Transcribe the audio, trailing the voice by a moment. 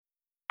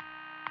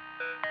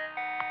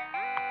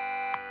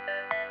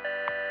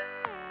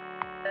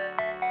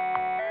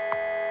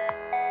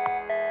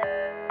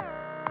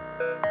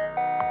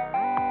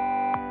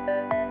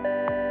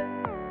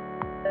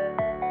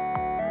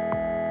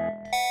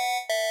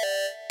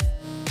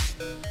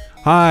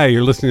Hi,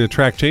 you're listening to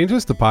Track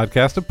Changes, the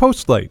podcast of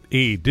Postlight,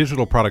 a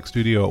digital product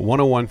studio at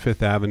 101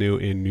 Fifth Avenue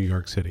in New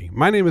York City.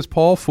 My name is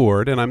Paul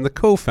Ford, and I'm the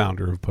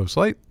co-founder of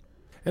Postlight.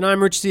 And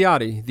I'm Rich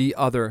Ziotti, the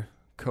other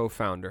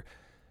co-founder.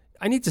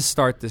 I need to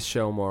start this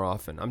show more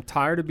often. I'm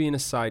tired of being a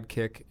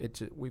sidekick.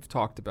 We've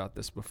talked about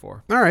this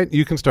before. All right,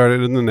 you can start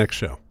it in the next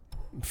show.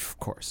 Of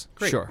course.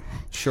 Great.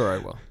 Sure I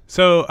will.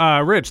 So,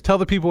 Rich, tell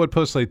the people what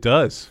Postlight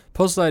does.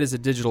 Postlight is a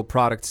digital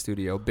product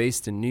studio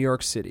based in New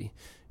York City.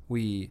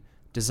 We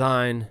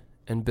design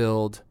and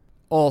build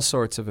all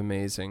sorts of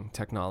amazing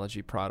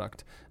technology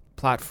product,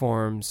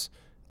 platforms,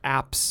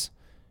 apps.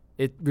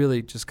 It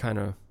really just kind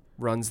of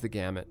runs the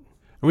gamut.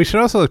 And we should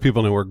also let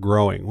people know we're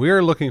growing. We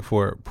are looking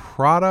for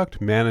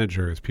product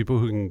managers, people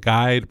who can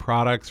guide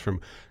products from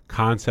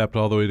concept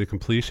all the way to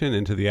completion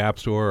into the App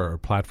Store or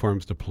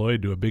platforms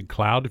deployed to a big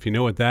cloud. If you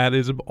know what that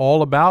is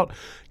all about,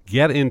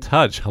 get in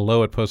touch.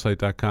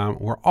 hello@postlight.com.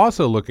 We're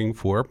also looking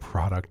for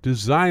product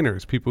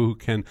designers, people who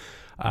can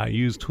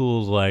use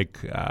tools like,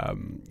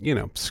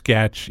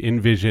 Sketch,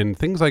 InVision,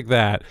 things like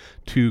that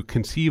to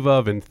conceive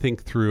of and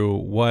think through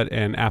what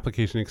an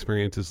application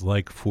experience is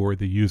like for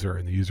the user.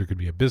 And the user could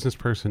be a business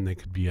person. They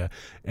could be an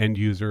end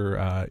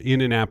user in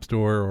an app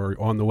store or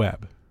on the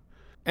web.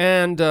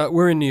 And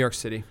we're in New York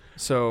City,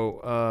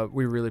 so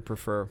we really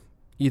prefer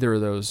either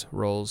of those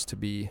roles to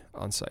be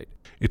on site.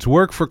 It's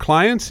work for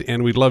clients,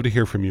 and we'd love to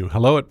hear from you.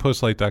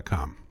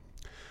 hello@postlight.com.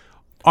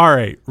 All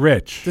right,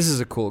 Rich. This is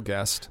a cool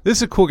guest.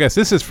 This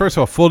is, first of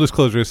all, full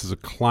disclosure, this is a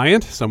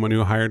client, someone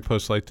who hired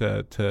Postlight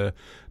to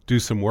do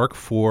some work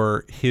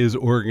for his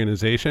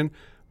organization.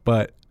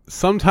 But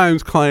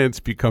sometimes clients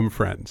become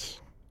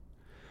friends.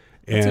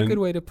 That's a good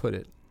way to put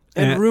it.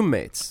 And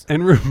roommates.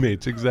 And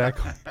roommates,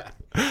 exactly.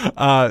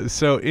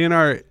 So in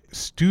our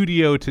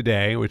studio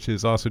today, which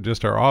is also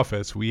just our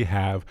office, we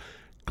have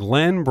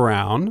Glenn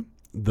Brown,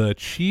 the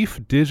Chief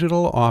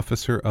Digital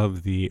Officer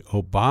of the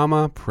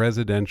Obama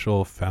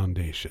Presidential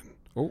Foundation.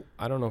 Oh,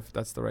 I don't know if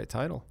that's the right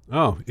title.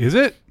 Oh, is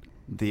it?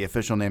 The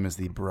official name is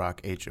the Barack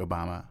H.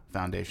 Obama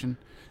Foundation.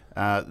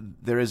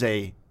 There is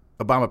a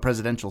Obama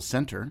Presidential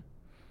Center,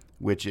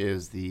 which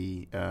is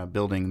the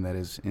building that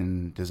is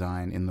in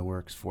design in the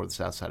works for the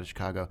South Side of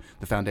Chicago.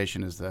 The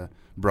foundation is the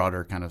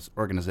broader kind of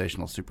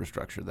organizational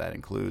superstructure that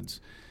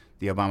includes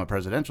the Obama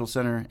Presidential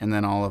Center and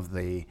then all of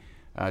the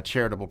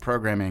charitable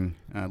programming,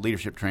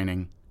 leadership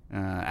training,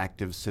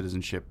 active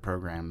citizenship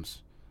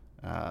programs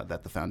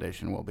that the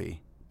foundation will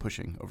be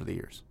pushing over the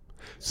years.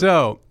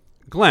 So,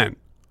 Glenn,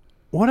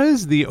 what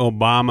does the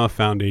Obama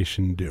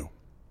Foundation do?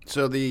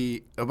 So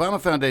the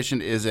Obama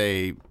Foundation is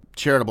a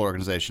charitable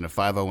organization, a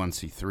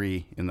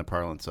 501c3 in the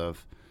parlance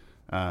of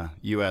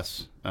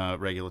U.S.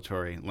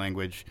 Regulatory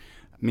language.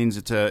 It means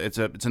it's a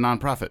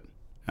nonprofit,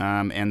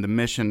 and the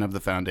mission of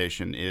the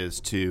foundation is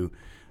to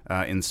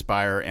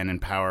inspire and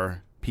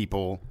empower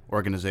people,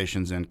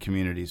 organizations, and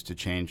communities to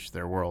change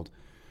their world.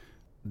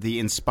 The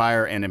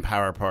inspire and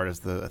empower part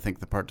is I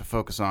think the part to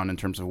focus on in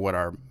terms of what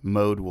our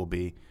mode will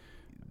be.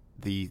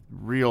 The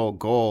real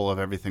goal of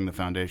everything the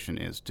foundation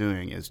is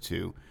doing is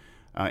to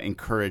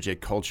encourage a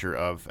culture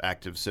of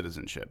active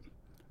citizenship,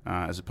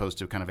 as opposed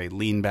to kind of a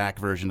lean-back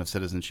version of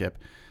citizenship.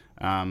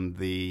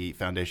 The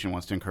foundation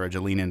wants to encourage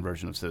a lean-in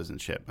version of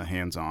citizenship, a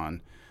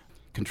hands-on,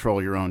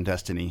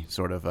 control-your-own-destiny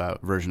sort of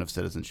version of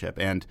citizenship.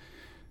 And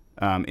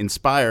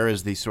inspire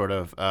is the sort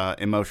of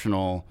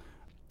emotional,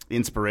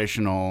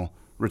 inspirational,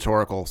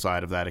 rhetorical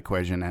side of that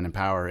equation, and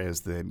empower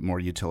is the more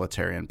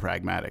utilitarian,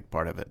 pragmatic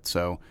part of it.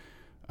 So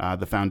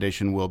the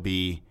foundation will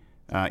be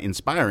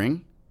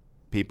inspiring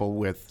people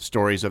with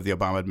stories of the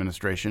Obama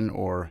administration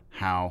or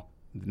how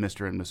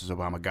Mr. and Mrs.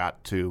 Obama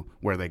got to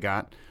where they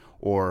got,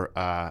 or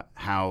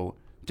how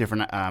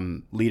different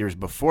leaders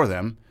before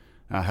them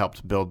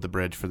helped build the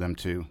bridge for them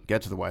to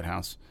get to the White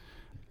House,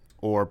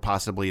 or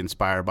possibly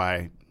inspire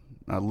by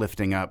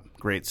lifting up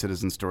great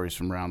citizen stories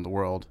from around the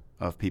world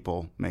of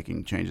people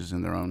making changes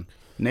in their own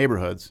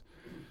neighborhoods.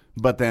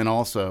 But then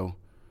also,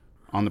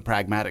 on the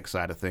pragmatic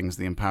side of things,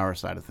 the empower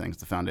side of things,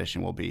 the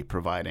foundation will be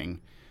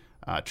providing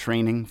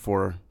training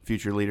for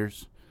future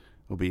leaders.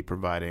 We'll be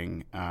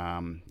providing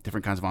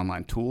different kinds of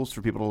online tools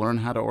for people to learn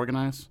how to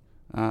organize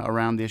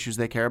around the issues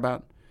they care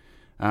about,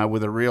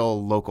 with a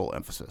real local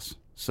emphasis.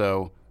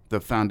 So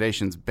the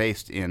foundation's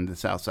based in the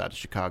South Side of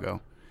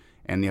Chicago,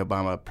 and the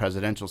Obama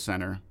Presidential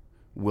Center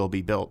will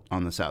be built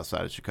on the South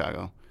Side of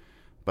Chicago.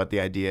 But the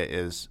idea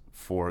is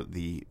for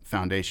the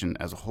foundation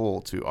as a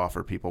whole to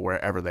offer people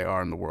wherever they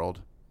are in the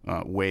world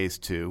ways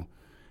to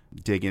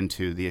dig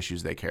into the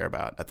issues they care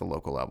about at the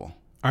local level.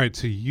 All right,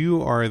 so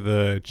you are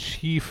the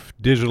Chief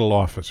Digital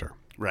Officer.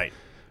 Right.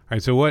 All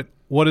right, so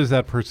what does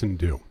that person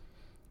do?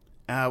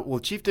 Well,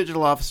 Chief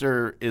Digital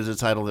Officer is a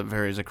title that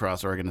varies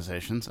across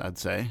organizations, I'd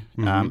say.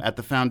 Mm-hmm. At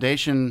the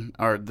foundation,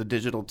 or the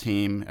digital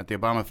team, at the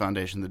Obama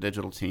Foundation, the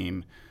digital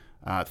team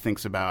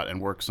thinks about and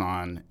works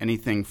on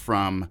anything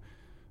from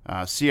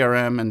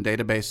CRM and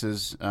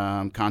databases,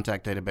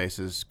 contact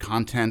databases,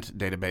 content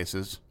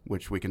databases,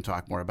 which we can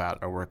talk more about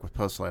our work with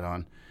Postlight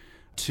on,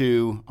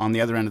 to, on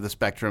the other end of the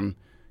spectrum,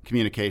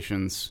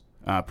 communications,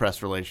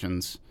 press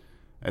relations,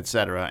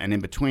 etc. And in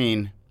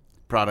between,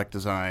 product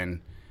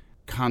design,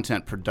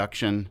 content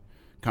production,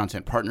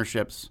 content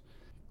partnerships,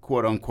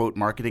 quote unquote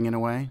marketing in a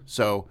way.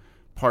 So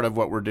part of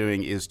what we're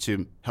doing is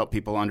to help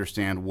people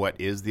understand what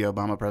is the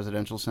Obama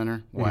Presidential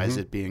Center, why is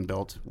it being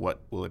built,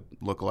 what will it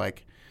look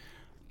like.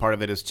 Part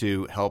of it is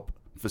to help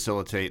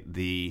facilitate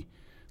the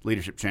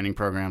leadership training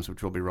programs,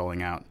 which we'll be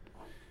rolling out,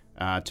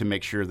 to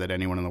make sure that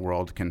anyone in the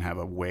world can have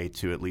a way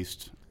to at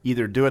least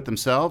either do it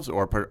themselves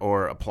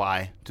or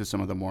apply to some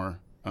of the more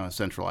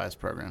centralized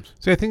programs.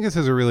 So I think this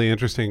is a really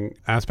interesting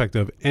aspect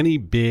of any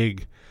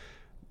big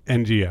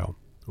NGO,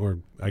 or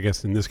I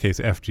guess in this case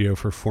FGO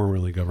for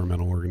formerly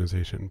governmental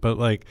organization. But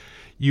like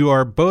you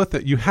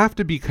have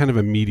to be kind of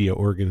a media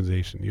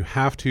organization. You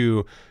have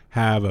to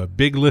have a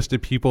big list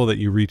of people that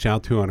you reach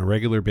out to on a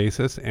regular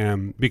basis,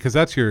 and because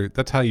that's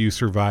how you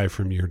survive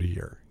from year to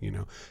year.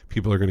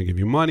 People are going to give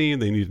you money,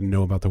 they need to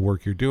know about the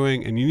work you're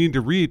doing, and you need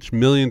to reach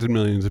millions and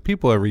millions of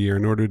people every year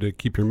in order to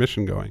keep your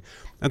mission going.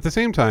 At the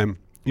same time,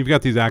 you've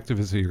got these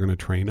activists that you're going to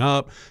train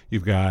up,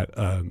 you've got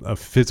a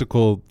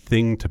physical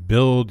thing to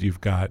build, you've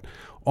got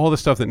all the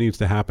stuff that needs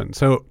to happen.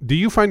 So do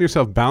you find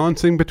yourself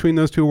balancing between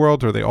those two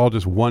worlds? Or are they all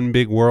just one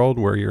big world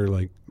where you're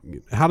like,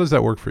 how does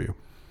that work for you?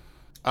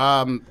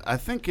 I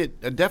think I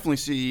definitely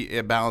see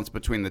a balance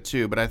between the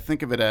two, but I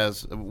think of it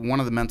as one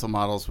of the mental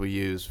models we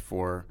use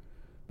for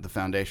the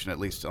foundation, at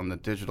least on the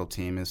digital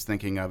team, is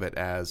thinking of it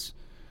as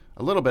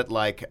a little bit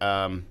like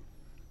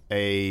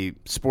a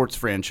sports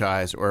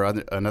franchise or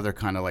another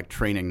kind of like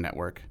training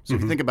network. So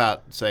if you think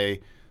about,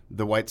 say,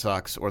 the White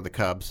Sox or the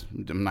Cubs,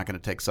 I'm not going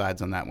to take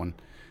sides on that one.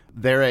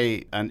 They're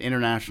an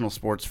international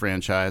sports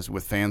franchise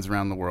with fans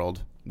around the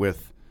world,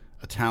 with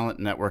a talent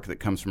network that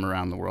comes from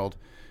around the world.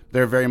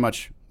 They're very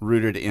much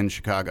rooted in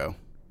Chicago.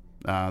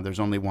 There's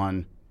only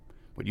one,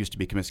 what used to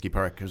be Comiskey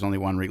Park, there's only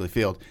one Wrigley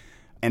Field.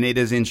 And it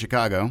is in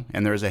Chicago,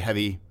 and there is a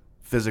heavy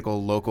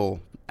physical local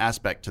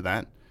aspect to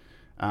that.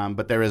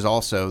 But there is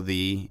also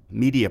the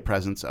media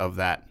presence of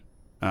that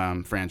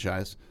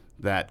franchise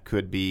that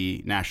could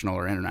be national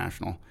or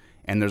international.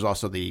 And there's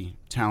also the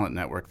talent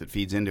network that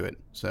feeds into it.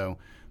 So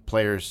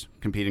players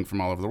competing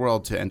from all over the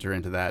world to enter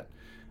into that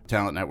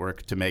talent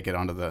network to make it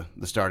onto the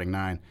starting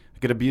nine. I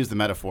could abuse the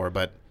metaphor,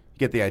 but you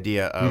get the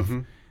idea of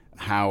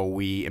how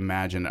we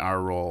imagine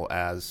our role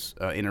as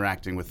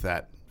interacting with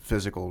that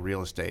physical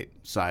real estate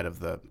side of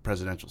the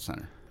presidential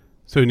center.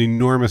 So an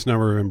enormous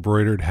number of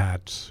embroidered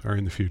hats are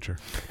in the future.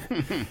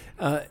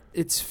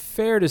 It's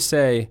fair to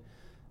say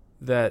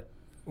that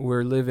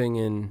we're living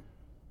in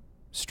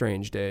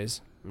strange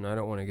days. And I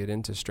don't want to get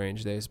into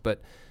strange days,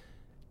 but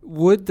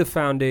would the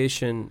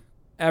foundation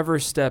ever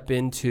step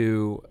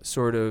into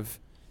sort of,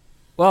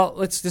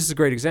 this is a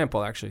great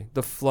example, actually.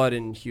 The flood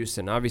in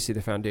Houston. Obviously,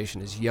 the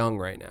foundation is young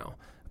right now.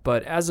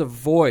 But as a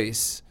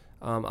voice,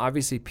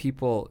 obviously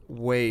people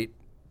wait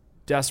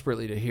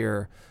desperately to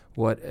hear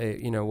what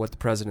the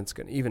president's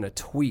going to, even a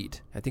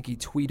tweet. I think he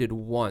tweeted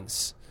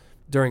once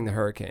during the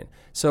hurricane.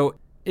 So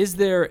is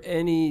there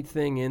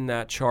anything in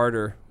that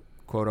charter,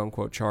 quote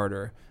unquote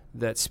charter,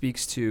 that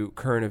speaks to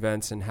current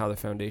events and how the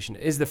foundation,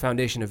 is the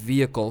foundation a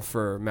vehicle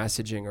for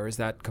messaging, or is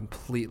that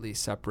completely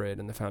separate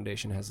and the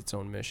foundation has its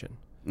own mission?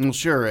 Well,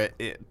 sure.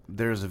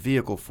 There's a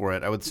vehicle for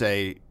it. I would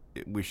say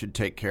we should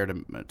take care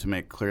to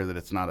make clear that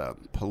it's not a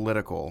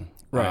political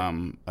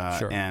sure.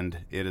 and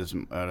it is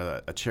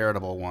a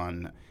charitable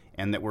one,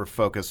 and that we're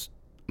focused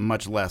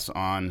much less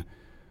on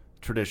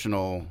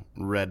traditional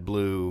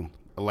red-blue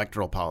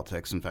electoral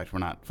politics. In fact, we're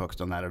not focused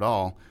on that at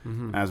all,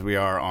 as we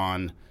are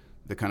on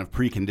the kind of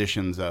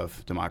preconditions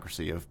of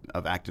democracy,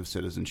 of active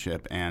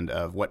citizenship, and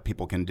of what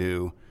people can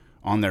do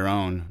on their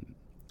own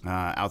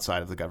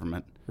outside of the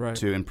government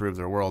to improve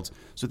their worlds.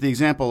 So the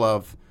example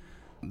of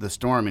the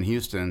storm in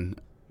Houston,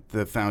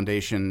 the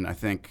foundation, I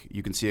think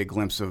you can see a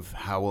glimpse of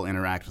how we'll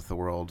interact with the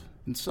world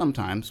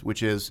sometimes,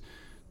 which is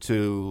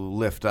to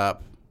lift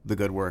up the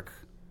good work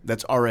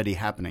that's already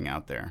happening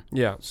out there.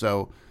 Yeah.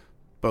 So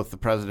both the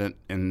president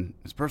in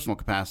his personal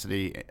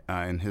capacity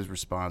in his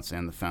response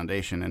and the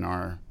foundation in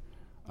our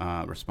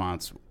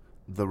response,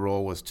 the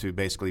role was to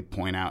basically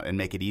point out and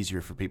make it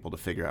easier for people to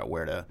figure out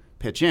where to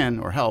pitch in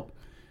or help,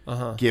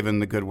 given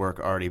the good work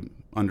already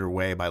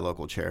underway by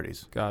local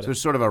charities. Got it. So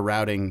there's sort of a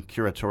routing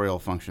curatorial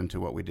function to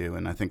what we do,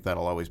 and I think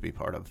that'll always be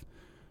part of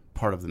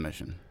the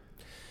mission.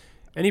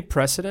 Any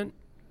precedent?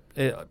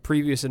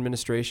 Previous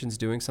administrations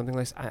doing something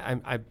like this?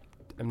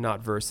 I'm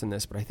not versed in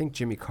this, but I think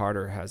Jimmy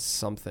Carter has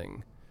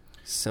something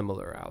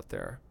similar out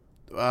there.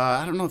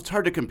 I don't know. It's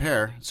hard to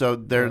compare. So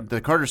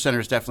the Carter Center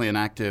is definitely an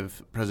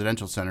active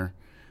presidential center,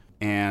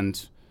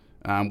 and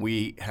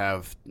we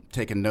have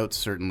taken notes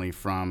certainly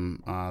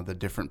from the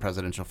different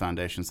presidential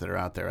foundations that are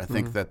out there. I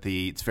think that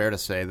it's fair to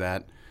say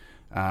that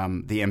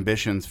the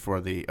ambitions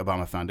for the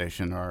Obama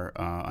Foundation are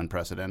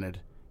unprecedented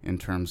in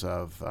terms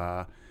of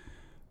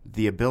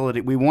the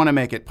ability. We want to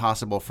make it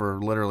possible for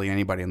literally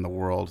anybody in the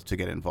world to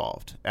get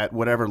involved at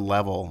whatever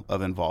level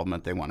of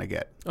involvement they want to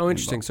get. Oh,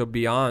 interesting. Involved. So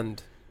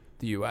beyond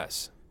the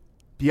U.S.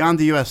 Beyond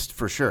the U.S.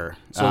 for sure.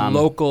 So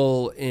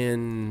local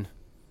in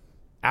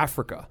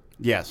Africa.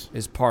 Yes.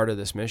 is part of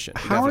this mission.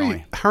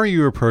 Definitely. How are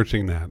you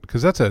approaching that?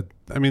 Because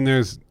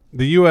there's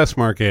the U.S.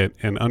 market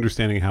and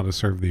understanding how to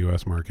serve the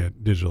U.S.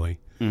 market digitally,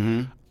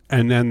 and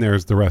then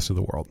there's the rest of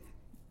the world.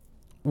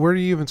 Where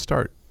do you even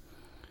start?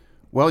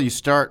 Well, you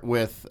start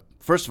with,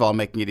 first of all,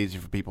 making it easy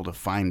for people to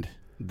find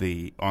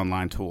the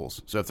online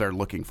tools. So if they're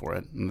looking for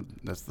it, and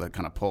that's the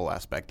kind of pull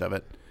aspect of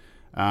it.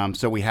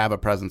 So we have a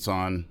presence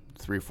on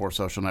 3 or 4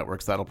 social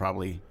networks. That'll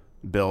probably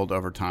build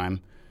over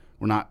time.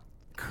 We're not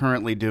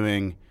currently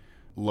doing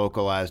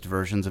localized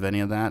versions of any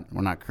of that.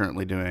 We're not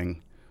currently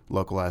doing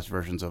localized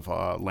versions of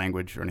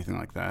language or anything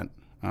like that.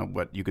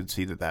 But you could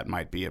see that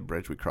might be a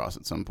bridge we cross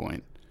at some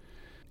point.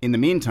 In the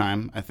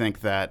meantime, I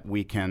think that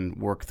we can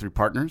work through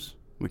partners.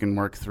 We can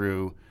work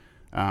through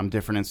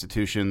different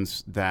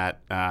institutions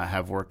that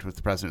have worked with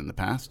the president in the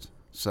past.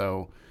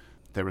 So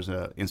there was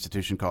an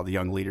institution called the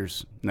Young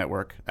Leaders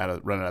Network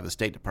run out of the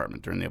State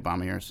Department during the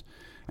Obama years.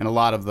 And a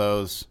lot of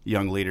those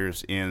young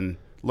leaders in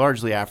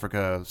largely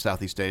Africa,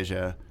 Southeast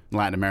Asia,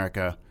 Latin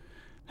America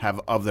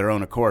have of their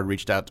own accord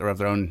reached out, or of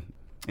their own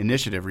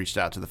initiative reached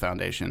out to the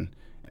foundation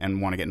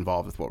and want to get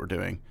involved with what we're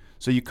doing.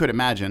 So you could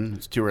imagine,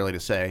 it's too early to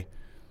say,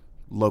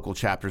 local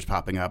chapters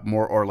popping up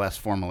more or less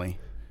formally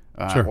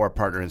or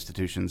partner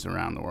institutions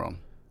around the world.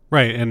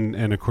 Right,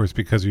 and of course,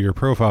 because of your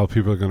profile,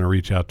 people are going to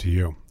reach out to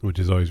you, which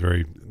is always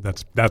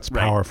that's Right.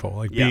 powerful.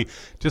 Like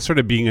just sort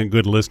of being a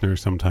good listener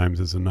sometimes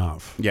is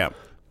enough. Yeah.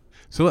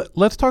 So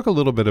let's talk a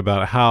little bit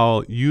about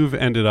how you've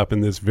ended up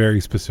in this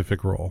very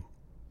specific role.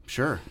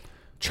 Sure.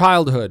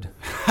 Childhood.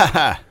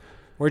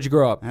 Where'd you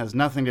grow up? It has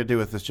nothing to do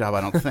with this job,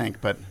 I don't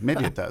think, but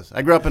maybe it does.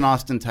 I grew up in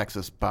Austin,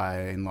 Texas, by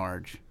and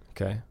large.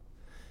 Okay.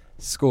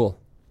 School.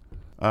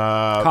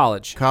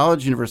 College,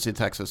 University of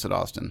Texas at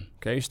Austin.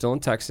 Okay, you're still in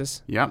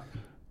Texas. Yep.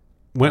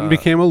 Went and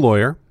became a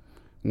lawyer.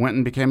 Went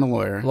and became a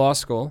lawyer. Law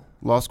school.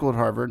 Law school at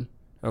Harvard.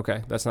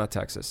 Okay, that's not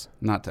Texas.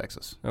 Not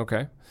Texas.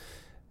 Okay.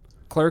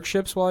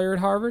 Clerkships while you're at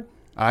Harvard?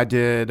 I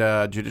did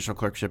judicial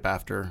clerkship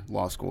after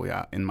law school,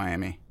 in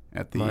Miami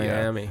at the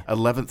Miami.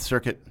 11th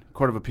Circuit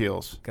Court of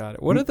Appeals. Got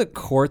it. What are the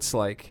courts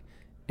like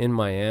in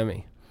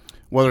Miami?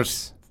 Well,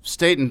 there's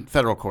state and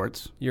federal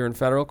courts. You're in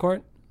federal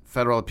court?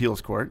 Federal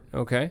Appeals Court.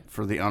 Okay.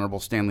 For the Honorable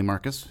Stanley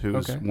Marcus,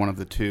 who's one of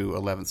the 2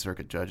 11th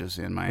Circuit judges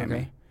in Miami.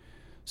 Okay.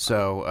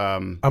 So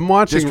I'm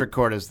watching. District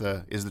Court is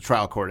the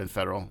trial court in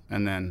federal,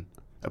 and then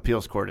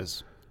Appeals Court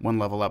is one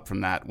level up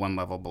from that, one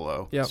level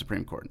below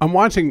Supreme Court. I'm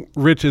watching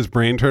Rich's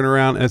brain turn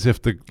around as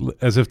if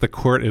the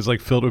court is like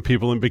filled with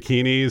people in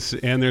bikinis,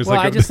 and there's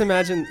I just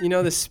imagine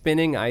the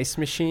spinning ice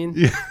machine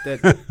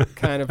that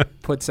kind of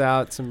puts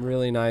out some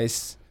really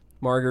nice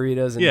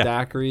margaritas and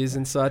daiquiris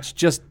and such,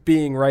 just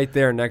being right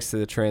there next to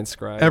the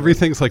transcriber.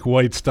 Everything's like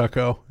white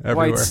stucco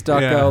everywhere. White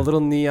stucco,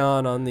 little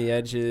neon on the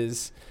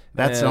edges.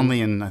 That's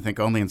only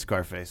in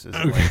Scarface is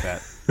like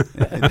that.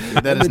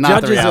 That is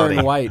not the reality. The judges are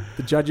in white.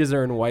 The judges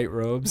are in white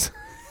robes.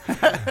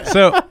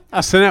 So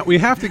now we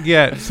have to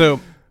get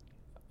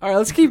all right,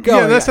 let's keep going.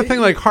 Yeah, that's the thing.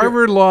 Like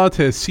Harvard Law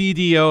to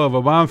CDO of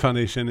Obama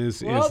Foundation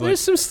is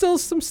there's still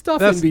some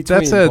stuff in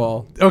between,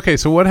 Paul. Okay,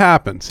 so what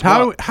happens?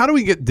 How do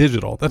we get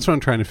digital? That's what I'm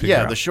trying to figure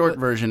out. Yeah, the short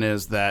version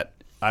is that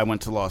I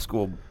went to law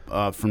school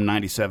from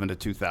 97 to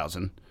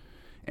 2000,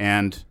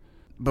 and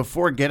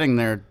before getting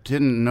there,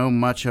 didn't know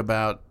much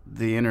about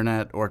the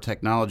internet or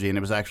technology, and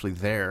it was actually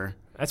there.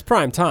 That's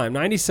prime time.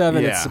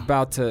 97. Yeah. It's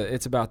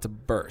about to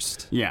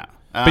burst. Yeah,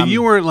 but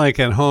you weren't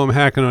like at home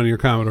hacking on your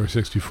Commodore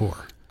 64.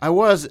 I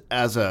was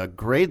as a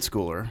grade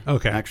schooler.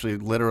 Okay. Actually,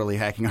 literally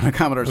hacking on a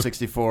Commodore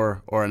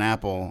 64 or an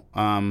Apple.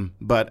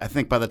 But I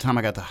think by the time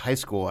I got to high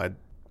school, I'd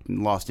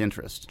lost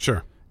interest.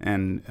 Sure.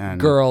 And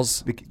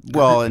girls.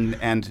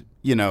 And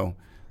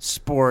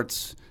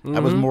sports. Mm-hmm. I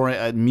was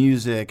more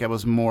music. I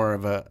was more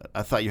of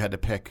I thought you had to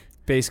pick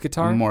bass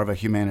guitar. More of a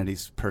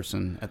humanities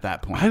person at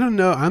that point. I don't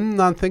know. I'm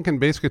not thinking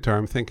bass guitar.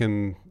 I'm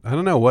thinking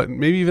what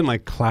maybe even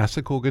like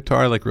classical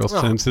guitar, like real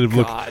sensitive.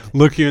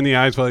 Look you in the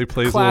eyes while he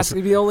plays.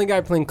 The only guy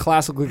playing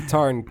classical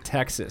guitar in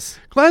Texas.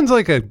 Glenn's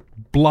like a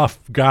bluff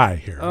guy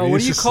here. Oh,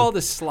 what do you call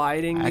the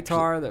sliding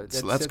guitar?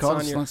 Let's call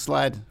it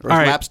slide or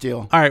lap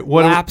steel. All right,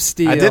 lap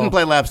steel. I didn't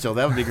play lap steel.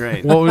 That would be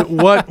great.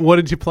 What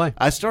did you play?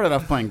 I started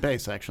off playing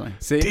bass, actually.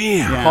 See,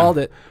 damn, yeah. Called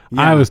it.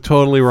 Yeah. I was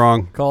totally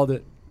wrong. Called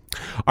it.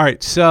 All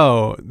right,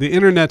 so the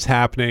internet's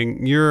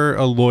happening. You're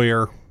a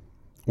lawyer.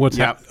 What's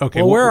happening?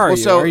 Okay. Well, where are you?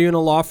 So, are you in a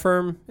law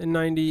firm in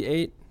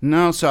 98?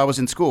 No, so I was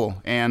in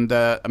school. And,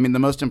 the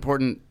most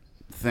important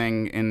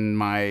thing in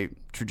my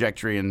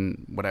trajectory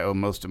and what I owe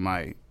most of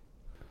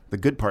the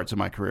good parts of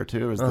my career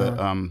to is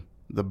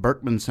the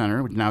Berkman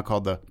Center, which is now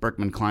called the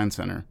Berkman Klein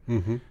Center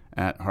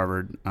at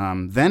Harvard.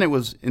 Then it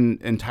was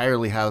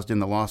entirely housed in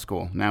the law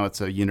school. Now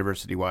it's a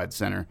university-wide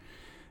center,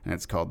 and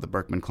it's called the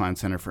Berkman Klein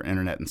Center for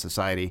Internet and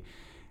Society.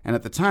 And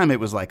at the time, it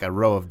was like a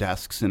row of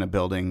desks in a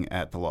building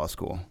at the law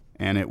school.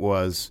 And it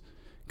was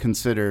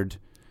considered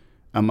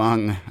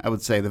among, I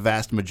would say, the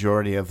vast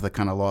majority of the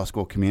kind of law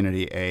school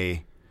community,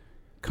 a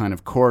kind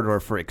of corridor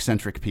for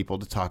eccentric people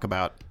to talk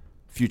about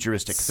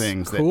futuristic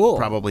things that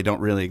probably don't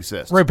really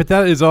exist. Right, but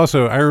that is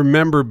also, I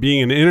remember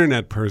being an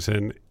internet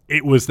person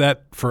it was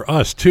that for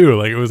us too.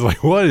 Like, it was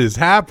like, what is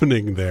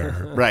happening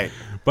there? Right.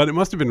 But it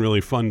must have been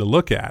really fun to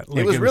look at.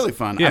 Like, It was really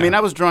fun. yeah. I mean, I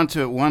was drawn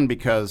to it, one,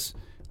 because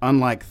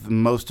unlike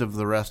most of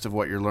the rest of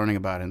what you're learning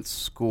about in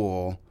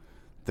school,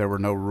 there were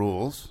no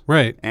rules.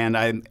 Right. And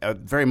I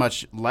very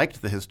much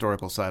liked the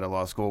historical side of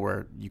law school,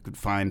 where you could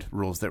find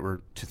rules that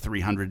were to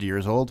 300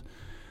 years old.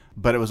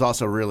 But it was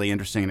also really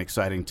interesting and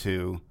exciting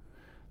to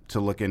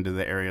look into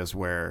the areas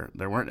where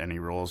there weren't any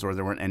rules, or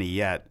there weren't any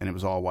yet, and it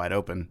was all wide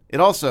open. It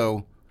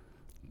also,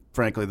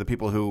 frankly, the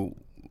people who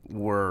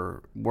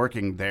were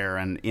working there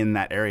and in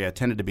that area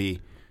tended to be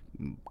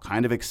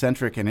kind of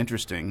eccentric and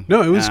interesting.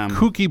 No, it was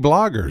kooky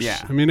bloggers.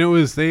 yeah. I mean,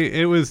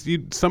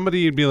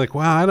 you'd be like,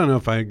 wow, I don't know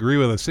if I agree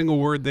with a single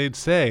word they'd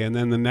say. And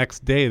then the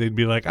next day they'd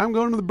be like, I'm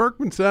going to the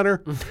Berkman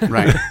Center.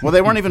 Right. Well,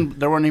 there weren't even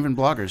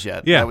bloggers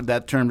yet. Yeah.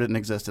 That term didn't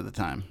exist at the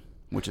time,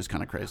 which is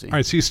kind of crazy. All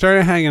right. So you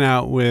started hanging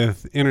out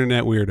with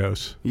internet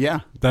weirdos.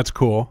 Yeah. That's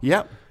cool.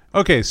 Yep.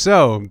 Okay,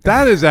 so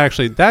that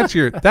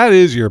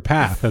is your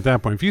path at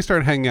that point. If you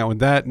start hanging out with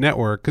that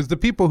network, because the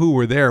people who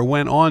were there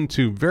went on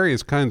to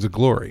various kinds of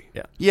glory.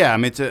 Yeah. Yeah. I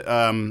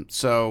mean,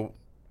 so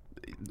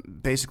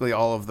basically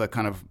all of the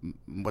kind of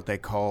what they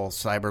call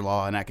cyber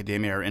law in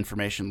academia or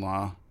information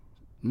law,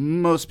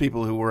 most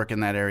people who work in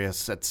that area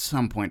at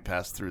some point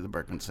passed through the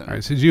Berkman Center. All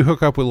right, so did you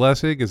hook up with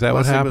Lessig? Is that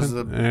what Lessig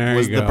happened?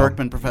 was the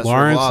Berkman professor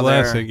Lawrence of law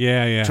there. Lessig,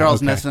 yeah.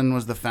 Charles okay. Nissen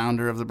was the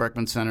founder of the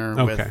Berkman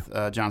Center with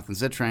Jonathan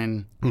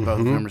Zittrain, both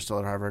of whom are still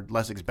at Harvard.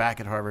 Lessig's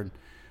back at Harvard.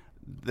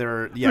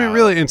 I mean,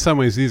 really, in some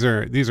ways, these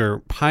are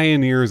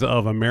pioneers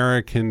of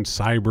American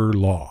cyber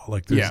law.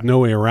 Like, there's no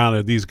way around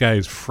it. These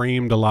guys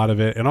framed a lot of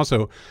it, and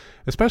also,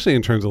 especially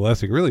in terms of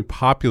Lessig, really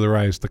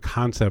popularized the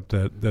concept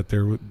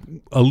that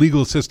a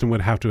legal system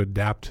would have to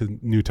adapt to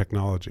new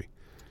technology.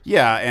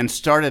 Yeah, and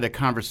started a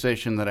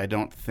conversation that I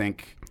don't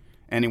think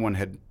anyone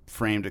had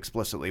framed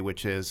explicitly,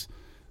 which is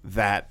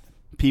that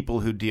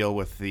people who deal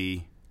with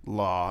the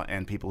law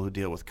and people who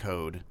deal with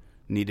code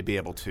need to be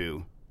able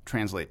to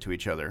translate to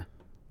each other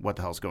what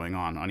the hell's going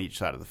on each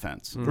side of the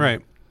fence. Mm-hmm.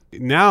 Right.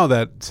 Now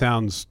that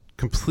sounds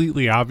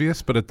completely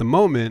obvious, but at the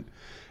moment,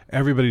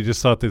 everybody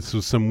just thought this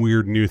was some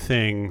weird new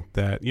thing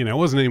that, it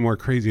wasn't any more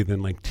crazy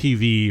than like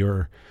TV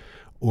or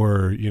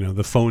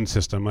the phone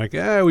system. Like,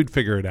 we'd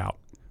figure it out.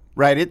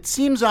 Right. It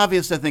seems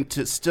obvious, I think,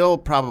 to still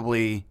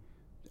probably,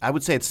 I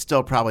would say it's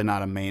still probably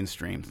not a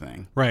mainstream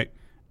thing. Right.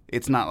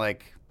 It's not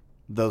like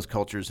those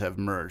cultures have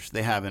merged.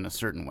 They have in a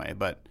certain way,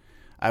 but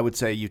I would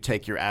say you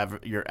take your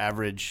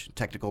average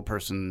technical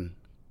person,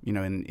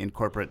 in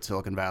corporate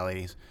Silicon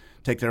Valley,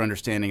 take their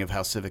understanding of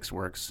how civics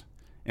works,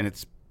 and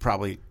it's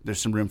probably there's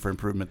some room for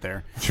improvement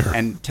there. Sure.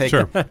 And take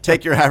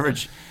your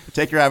average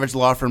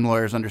law firm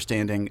lawyer's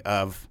understanding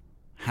of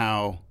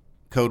how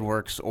code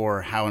works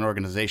or how an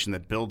organization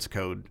that builds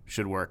code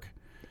should work.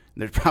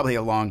 There's probably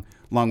a long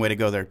way to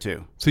go there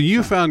too. So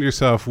you found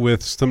yourself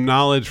with some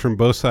knowledge from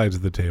both sides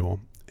of the table,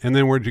 and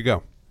then where'd you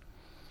go?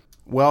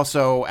 Well,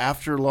 so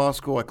after law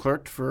school, I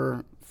clerked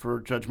for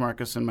Judge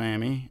Marcus in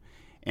Miami,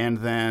 and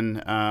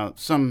then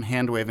some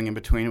hand-waving in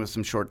between with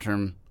some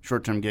short-term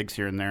gigs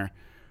here and there.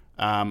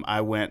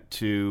 I went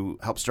to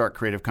help start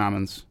Creative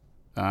Commons,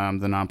 the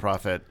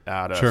nonprofit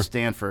out of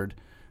Stanford,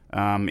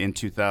 in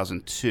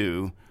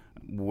 2002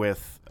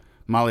 with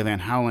Molly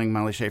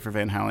Schaefer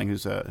Van Houweling,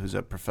 who's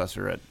a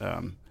professor at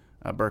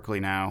Berkeley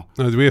now.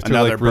 Do we have to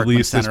Another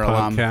release this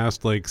Berkman Center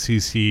podcast like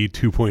CC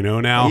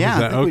 2.0 now? Yeah, Is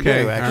that I think okay?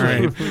 we do,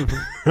 actually. All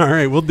right. All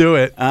right, we'll do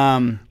it.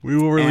 We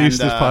will release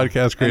this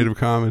podcast, Creative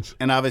Commons.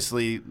 And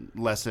obviously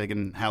Lessig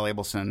and Hal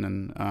Abelson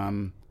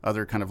and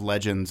other kind of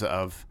legends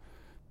of...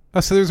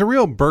 So there's a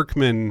real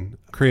Berkman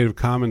Creative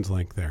Commons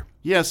link there.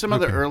 Yeah, some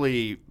of the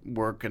early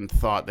work and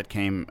thought that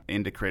came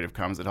into Creative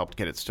Commons that helped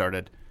get it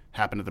started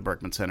happened at the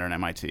Berkman Center and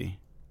MIT.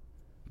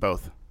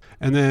 Both.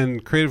 And then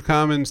Creative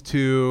Commons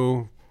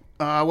to...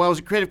 I was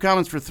at Creative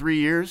Commons for 3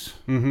 years,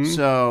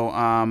 so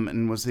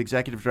and was the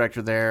executive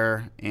director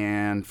there,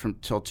 and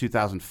till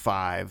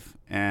 2005,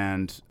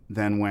 and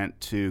then went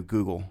to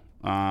Google,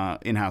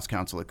 in-house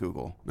counsel at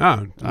Google.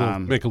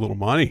 Make a little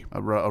money.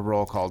 A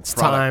role called It's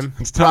product. time.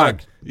 It's time.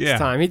 Yeah, It's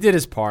time. He did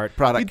his part.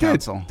 Product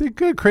counsel. Did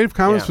good. Creative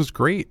Commons was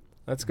great.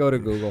 Let's go to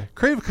Google.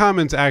 Creative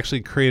Commons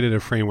actually created a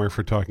framework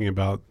for talking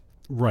about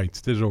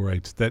rights, digital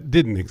rights, that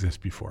didn't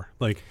exist before.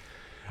 Like,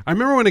 I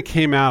remember when it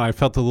came out, I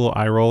felt a little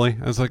eye-rolly.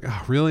 I was like,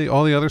 oh, really?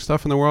 All the other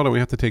stuff in the world, and we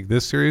have to take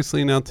this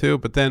seriously now too?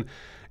 But then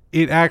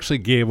it actually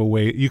gave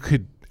away, you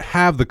could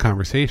have the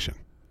conversation.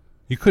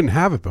 You couldn't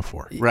have it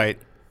before. Right.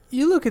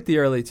 You look at the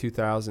early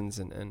 2000s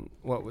and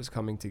what was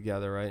coming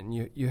together, right?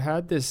 And you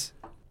had this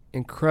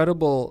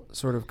incredible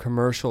sort of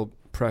commercial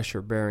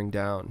pressure bearing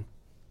down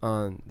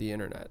on the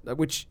internet,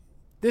 which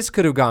this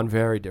could have gone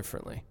very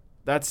differently.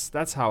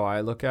 That's how I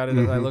look at it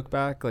as I look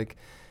back. Like,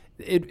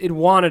 it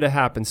wanted to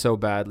happen so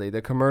badly.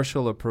 The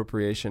commercial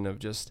appropriation of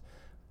just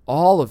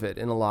all of it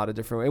in a lot of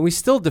different ways. And we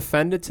still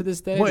defend it to this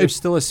day. Well, There's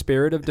still a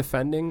spirit of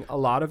defending a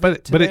lot of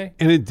it today.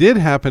 It did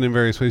happen in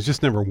various ways,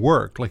 just never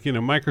worked. Like,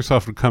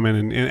 Microsoft would come in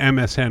and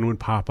MSN would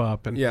pop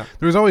up, and there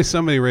was always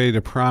somebody ready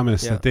to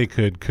promise that they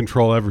could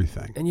control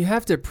everything. And you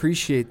have to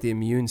appreciate the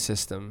immune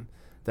system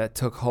that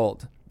took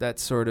hold. That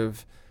sort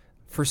of,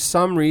 for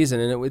some reason,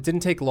 and it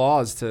didn't take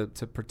laws to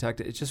protect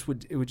it.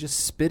 It would just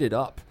spit it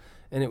up.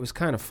 And it was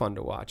kind of fun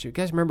to watch. You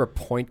guys remember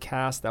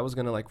Pointcast? That was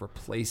going to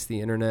replace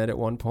the internet at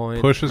one point.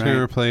 Push was going to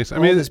replace.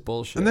 All this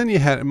bullshit. And then you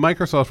had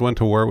Microsoft went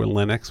to war with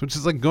Linux, which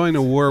is like going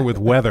to war with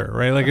weather,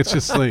 right? Like it's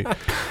just like,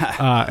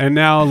 and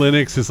now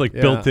Linux is like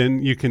built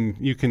in. You can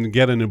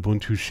get an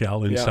Ubuntu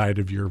shell inside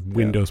of your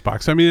Windows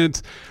box. I mean,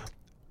 it's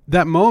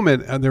that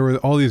moment. There were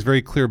all these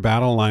very clear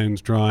battle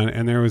lines drawn,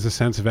 and there was a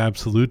sense of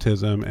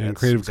absolutism. And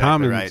Creative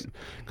Commons,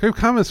 Creative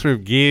Commons sort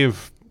of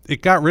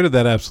got rid of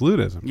that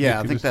absolutism. Yeah,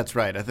 I think that's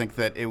right. I think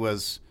that it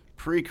was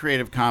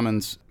pre-Creative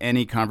Commons,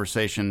 any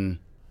conversation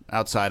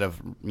outside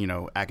of,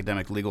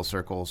 academic legal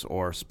circles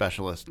or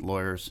specialist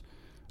lawyers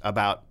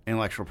about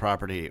intellectual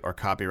property or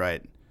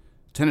copyright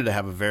tended to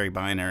have a very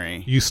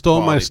binary. You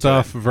stole my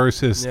stuff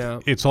versus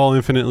it's all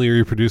infinitely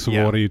reproducible.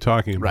 Yeah. What are you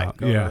talking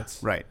about? Right.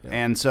 Right. Yeah.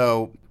 And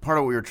so part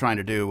of what we were trying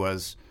to do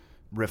was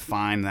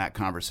refine that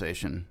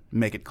conversation,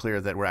 make it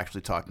clear that we're actually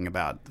talking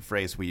about the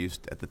phrase we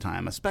used at the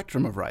time, a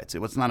spectrum of rights.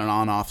 It was not an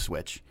on-off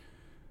switch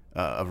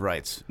of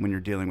rights. When you're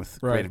dealing with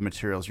creative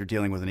materials, you're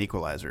dealing with an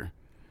equalizer,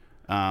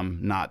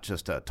 not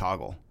just a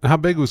toggle. How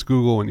big was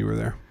Google when you were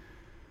there?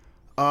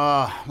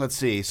 Let's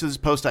see. So this is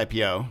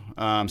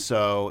post-IPO.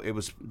 So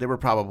there were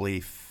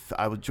probably,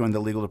 I would join the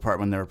legal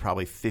department, there were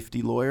probably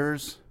 50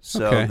 lawyers.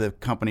 So the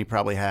company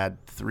probably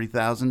had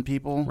 3,000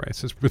 people. Right.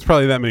 So it's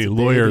probably that many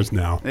lawyers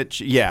now.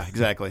 Yeah,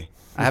 exactly.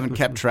 I haven't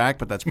kept track,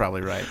 but that's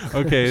probably right.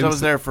 Okay. So I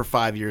was there for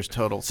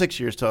 6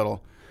 years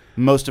total,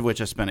 most of which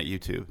I spent at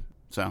YouTube.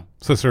 So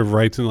sort of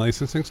rights and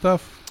licensing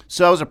stuff?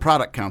 So I was a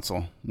product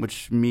counsel,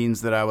 which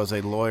means that I was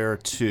a lawyer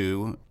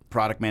to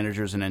product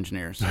managers and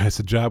engineers. It's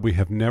a job we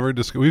have never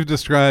described. We've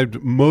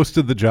described most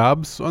of the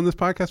jobs on this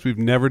podcast. We've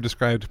never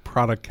described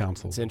product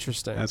counsel. It's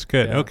interesting. That's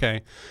good. Yeah.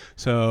 Okay.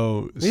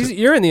 So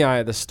you're in the eye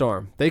of the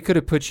storm. They could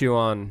have put you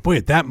on. Boy,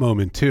 at that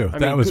moment, too.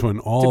 That was when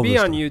all to be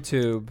on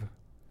YouTube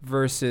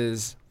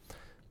versus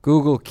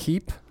Google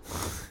Keep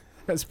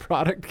as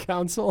product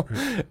counsel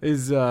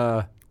is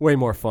way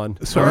more fun.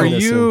 So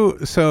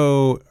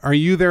are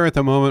you there at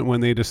the moment when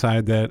they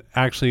decide that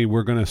actually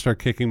we're going to start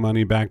kicking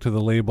money back to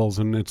the labels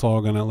and it's all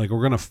going to we're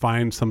going to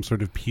find some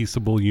sort of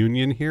peaceable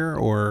union here?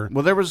 Or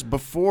well, there was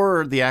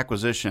before the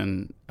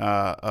acquisition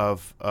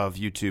of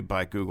YouTube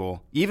by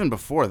Google. Even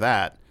before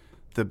that,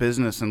 the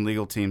business and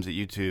legal teams at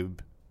YouTube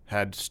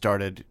had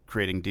started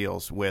creating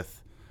deals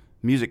with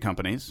music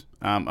companies,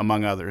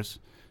 among others,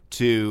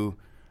 to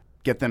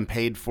get them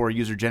paid for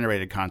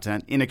user-generated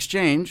content in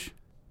exchange,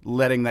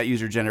 letting that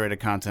user-generated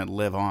content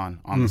live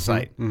on the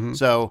site. Mm-hmm.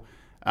 So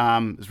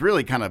it's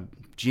really kind of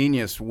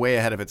genius, way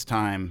ahead of its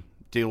time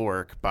deal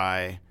work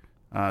by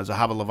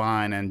Zahava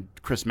Levine and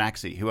Chris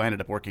Maxey, who I ended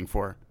up working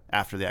for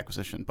after the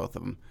acquisition, both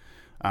of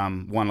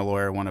them. One a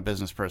lawyer, one a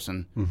business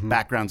person,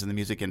 backgrounds in the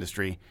music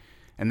industry.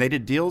 And they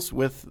did deals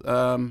with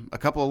a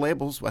couple of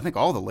labels, I think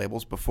all the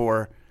labels,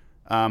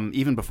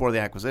 even before the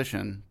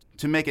acquisition,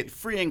 to make it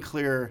free and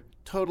clear,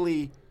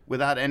 totally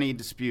without any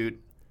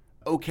dispute,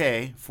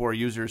 okay for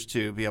users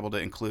to be able to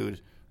include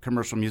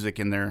commercial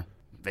music in their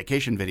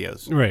vacation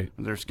videos. Right.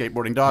 Their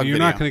skateboarding dog You're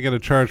video. not going to get a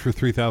charge for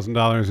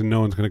 $3,000 and no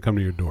one's going to come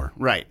to your door.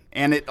 Right.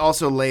 And it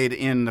also laid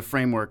in the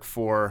framework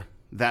for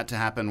that to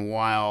happen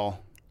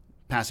while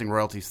passing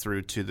royalties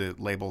through to the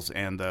labels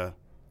and the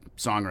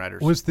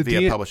songwriters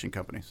via publishing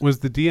companies. Was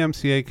the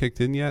DMCA kicked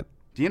in yet?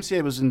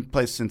 DMCA was in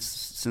place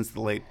since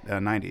the late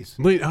 90s.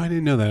 Wait, I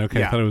didn't know that.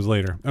 Okay, I thought it was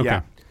later. Okay.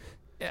 Yeah.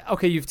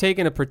 Okay, you've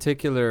taken a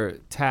particular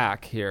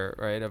tack here,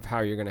 right, of how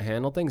you're going to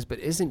handle things, but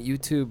isn't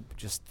YouTube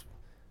just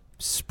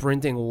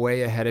sprinting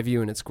way ahead of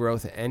you in its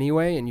growth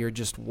anyway, and you're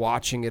just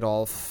watching it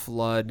all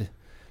flood?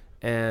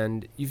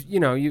 And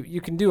you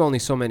can do only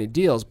so many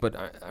deals, but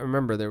I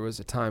remember there was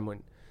a time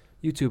when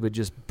YouTube had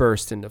just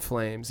burst into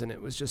flames, and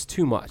it was just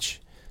too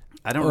much.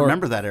 I don't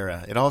remember that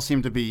era. It all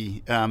seemed to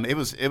be. It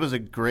was a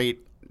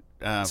great.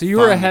 So you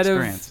were ahead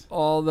experience. of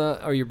all the.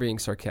 Oh, you're being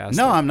sarcastic.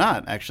 No, I'm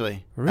not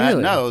actually.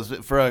 Really? No, it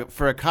was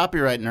for a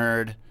copyright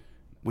nerd,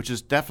 which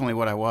is definitely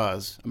what I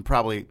was. I'm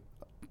probably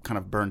kind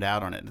of burned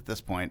out on it at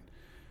this point,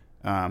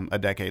 a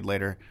decade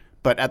later.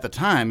 But at the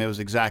time, it was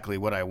exactly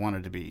what I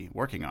wanted to be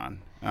working on,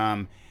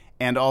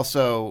 and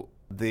also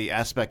the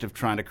aspect of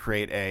trying to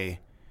create a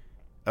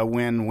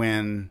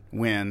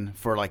win-win-win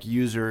for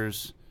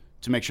users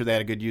to make sure they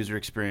had a good user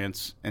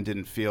experience and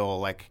didn't feel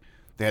like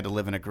they had to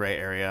live in a gray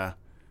area,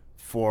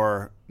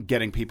 for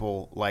getting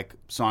people like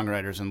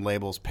songwriters and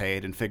labels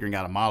paid and figuring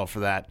out a model for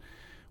that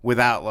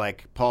without,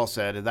 like Paul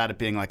said, without it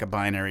being like a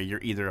binary,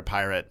 you're either a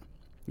pirate,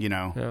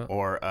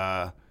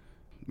 or,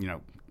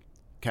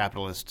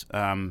 capitalist,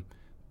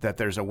 that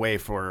there's a way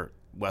for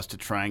us to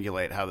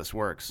triangulate how this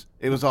works.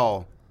 It was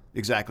all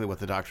exactly what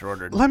the doctor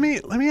ordered. Let me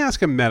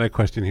ask a meta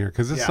question here,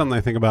 because this is Yeah. something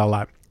I think about a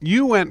lot.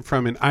 You went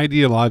from an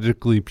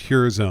ideologically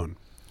pure zone,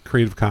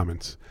 Creative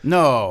Commons,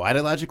 No,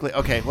 ideologically.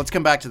 Okay, let's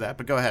come back to that,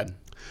 but go ahead.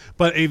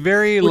 but a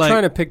very We're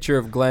trying to picture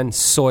of Glenn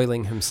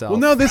soiling himself. Well,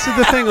 no, this is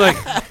the thing.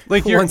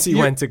 Like Once he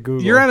went to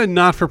Google. you're at a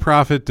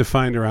not-for-profit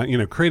defined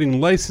around,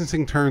 creating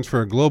licensing terms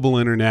for a global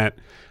internet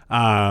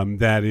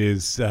that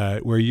is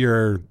where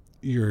you're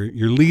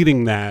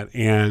leading that,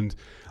 and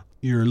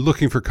you're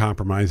looking for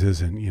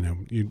compromises, and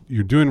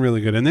you're doing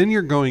really good, and then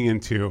you're going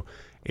into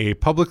a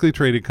publicly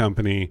traded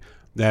company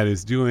that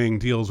is doing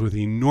deals with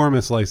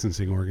enormous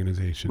licensing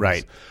organizations.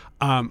 Right.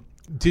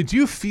 Did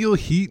you feel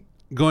heat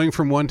going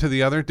from one to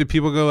the other? Did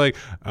people go like,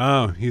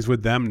 "Oh, he's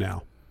with them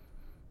now"?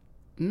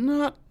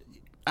 Not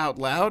out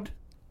loud.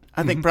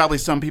 I think probably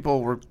some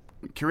people were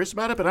curious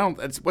about it, but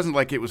it wasn't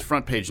like it was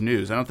front page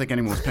news. I don't think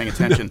anyone was paying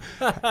attention.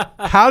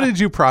 How did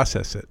you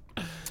process it?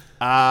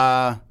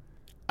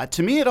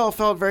 To me, it all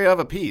felt very of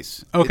a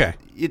piece. Okay.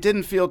 It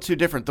didn't feel too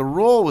different. The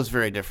role was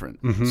very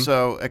different. Mm-hmm.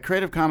 So at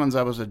Creative Commons,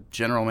 I was a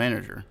general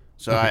manager.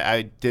 So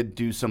I did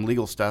do some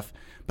legal stuff,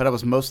 but I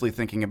was mostly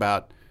thinking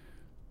about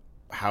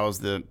how's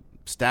the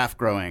staff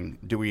growing?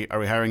 Are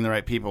we hiring the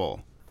right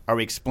people? Are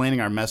we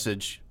explaining our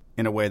message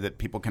in a way that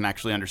people can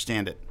actually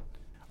understand it?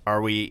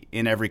 Are we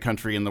in every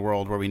country in the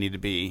world where we need to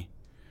be?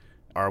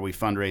 Are we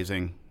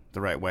fundraising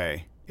the right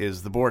way?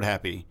 Is the board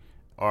happy?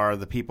 Are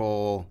the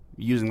people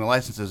using the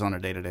licenses on a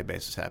day-to-day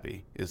basis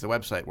happy? Is the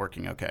website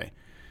working okay?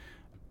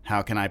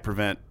 How can I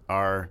prevent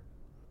our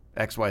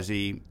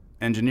XYZ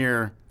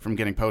engineer from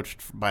getting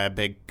poached by a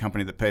big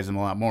company that pays them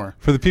a lot more?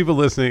 For the people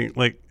listening,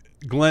 like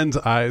Glenn's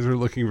eyes are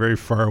looking very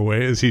far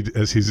away as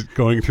he's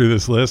going through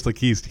this list. Like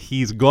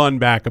he's gone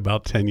back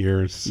about 10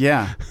 years.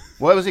 Yeah.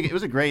 Well, it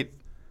was a great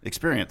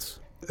experience.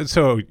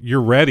 So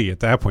you're ready at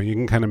that point. You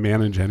can kind of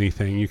manage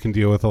anything. You can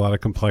deal with a lot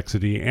of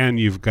complexity, and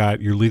you've got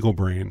your legal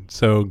brain.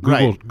 So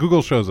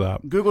Google shows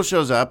up. Google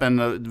shows up,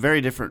 and a very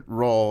different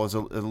role as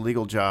a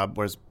legal job,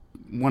 whereas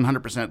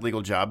 100%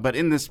 legal job. But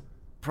in this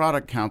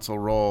product counsel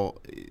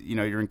role,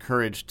 you're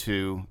encouraged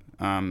to,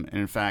 and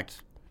in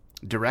fact,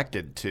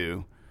 directed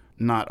to,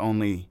 not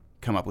only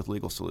come up with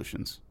legal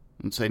solutions.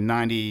 I'd say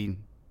 98%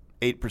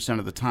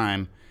 of the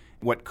time,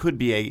 what could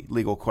be a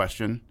legal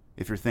question,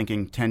 if you're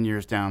thinking 10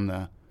 years down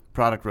the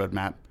product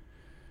roadmap,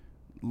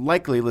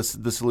 likely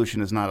the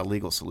solution is not a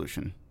legal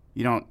solution.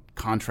 You don't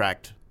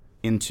contract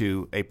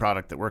into a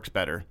product that works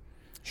better.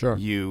 Sure.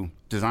 You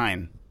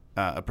design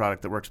a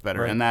product that works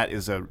better. Right. And that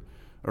is a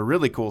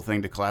really cool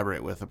thing to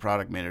collaborate with a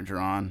product manager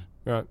on,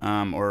 Right.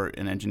 Or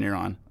an engineer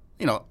on.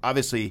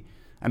 Obviously,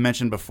 I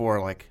mentioned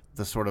before, like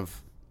the sort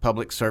of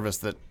public service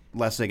that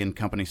Lessig and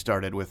company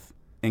started with,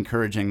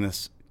 encouraging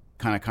this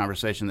kind of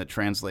conversation that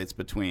translates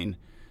between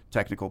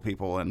technical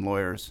people and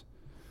lawyers.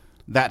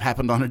 That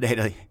happened on a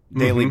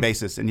daily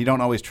basis, and you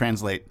don't always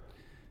translate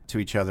to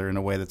each other in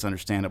a way that's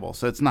understandable.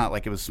 So it's not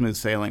like it was smooth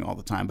sailing all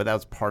the time, but that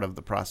was part of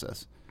the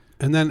process.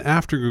 And then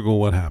after Google,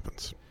 what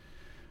happens?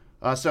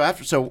 So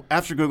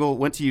after Google,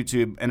 went to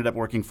YouTube, ended up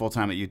working full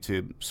time at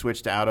YouTube,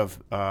 switched out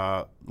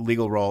of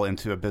legal role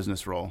into a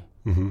business role,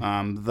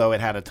 though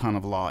it had a ton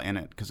of law in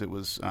it because it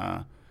was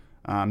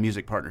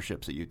music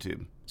partnerships at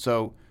YouTube.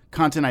 So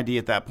Content ID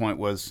at that point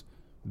was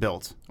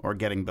built or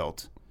getting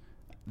built.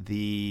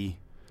 The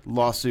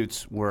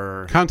lawsuits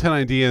were Content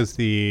ID is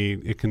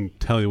it can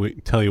tell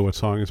you what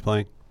song is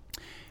playing.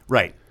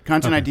 Right.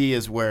 Content ID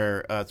is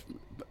where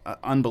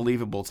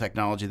unbelievable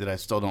technology that I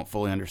still don't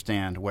fully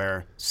understand,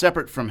 where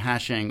separate from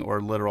hashing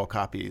or literal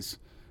copies,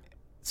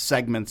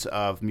 segments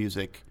of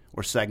music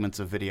or segments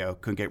of video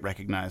could get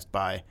recognized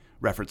by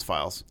reference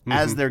files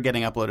as they're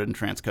getting uploaded and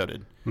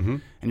transcoded.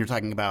 And you're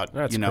talking about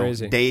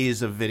crazy.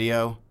 days of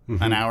video,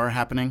 an hour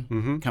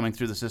happening, coming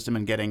through the system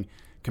and getting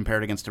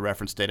compared against a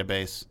reference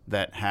database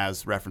that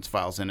has reference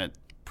files in it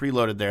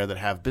preloaded there that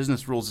have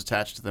business rules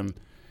attached to them,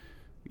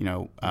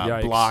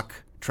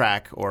 block,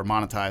 track, or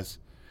monetize.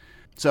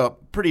 So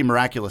pretty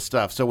miraculous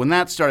stuff. So when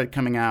that started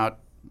coming out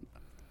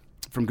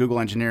from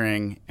Google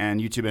Engineering and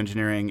YouTube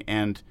Engineering,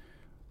 and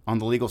on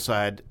the legal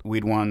side,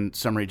 we'd won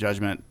summary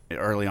judgment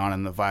early on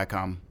in the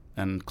Viacom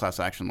and class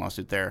action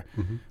lawsuit there.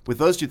 With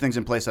those two things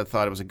in place, I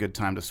thought it was a good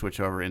time to switch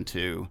over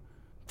into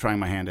trying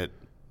my hand at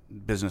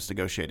business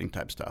negotiating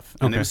type stuff.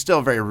 And it was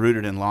still very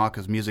rooted in law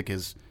because music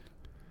is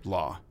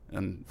law.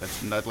 And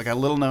that's not like a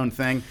little known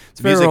thing. It's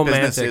very music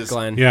romantic, business is,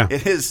 Glenn. Yeah.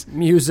 It is.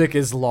 Music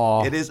is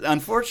law. It is.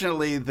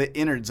 Unfortunately, the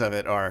innards of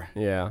it are.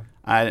 Yeah.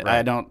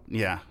 I don't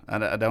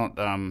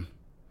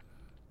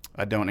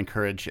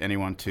encourage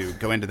anyone to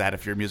go into that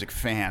if you're a music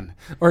fan.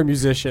 Or a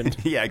musician.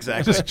 Yeah,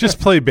 exactly. Just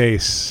play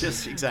bass.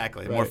 Just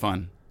exactly. More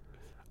fun.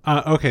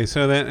 Okay,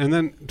 so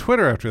then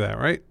Twitter after that,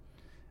 right?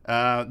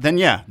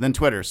 Then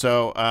Twitter.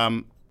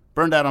 So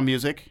burned out on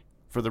music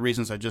for the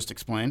reasons I just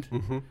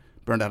explained.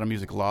 Burned out on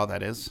music law,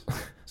 that is.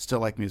 Still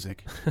like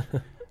music.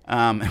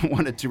 And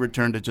wanted to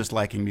return to just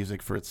liking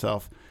music for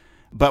itself.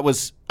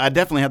 But I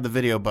definitely had the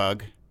video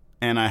bug,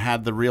 and I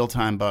had the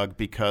real-time bug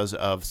because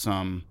of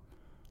some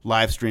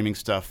live streaming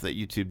stuff that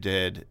YouTube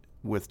did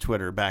with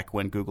Twitter back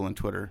when Google and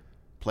Twitter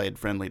played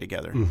friendly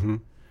together. Mm-hmm.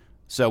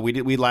 So we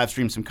live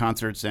streamed some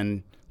concerts,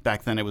 and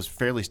back then it was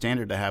fairly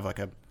standard to have like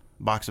a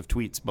box of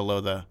tweets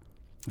below the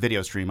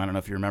video stream. I don't know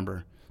if you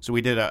remember. So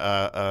we did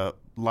a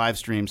live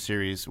stream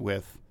series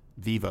with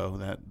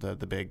Vivo,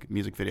 the big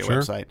music video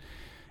website.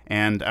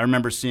 And I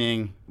remember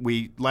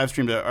we live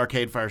streamed an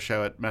Arcade Fire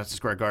show at Madison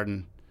Square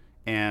Garden,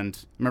 and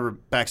I remember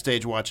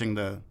backstage watching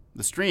the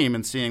stream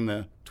and seeing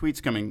the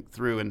tweets coming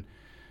through. And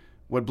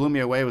what blew me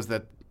away was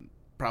that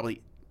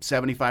probably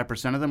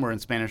 75% of them were in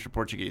Spanish or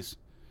Portuguese.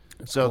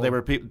 So cool. they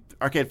were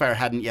Arcade Fire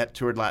hadn't yet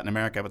toured Latin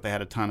America, but they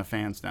had a ton of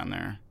fans down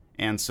there.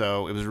 And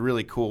so it was a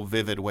really cool,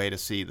 vivid way to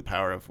see the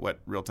power of what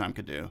real-time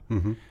could do.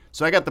 Mm-hmm.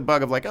 So I got the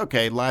bug of like,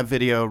 okay, live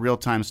video,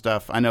 real-time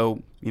stuff. I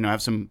know, I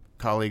have some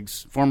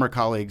former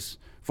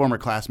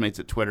classmates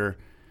at Twitter,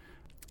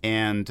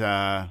 and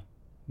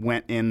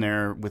went in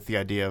there with the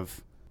idea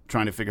of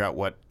trying to figure out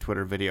what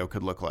Twitter video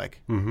could look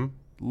like. Mm-hmm.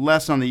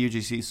 Less on the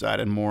UGC side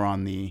and more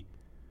on the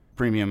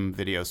premium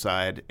video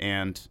side.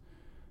 And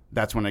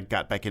that's when I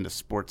got back into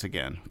sports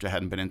again, which I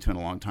hadn't been into in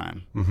a long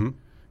time.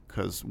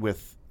 Because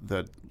with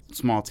the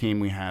small team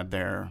we had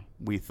there,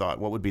 we thought,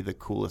 what would be the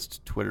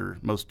coolest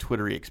most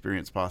Twittery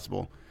experience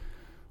possible?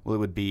 Well, it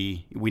would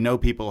be, we know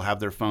people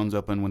have their phones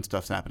open when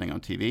stuff's happening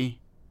on TV.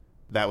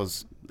 That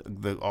was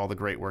all the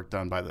great work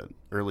done by the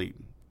early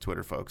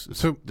Twitter folks,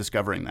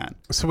 discovering that.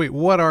 So wait,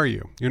 what are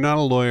you? You're not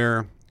a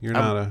lawyer. You're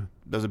not a...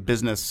 There's a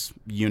business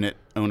unit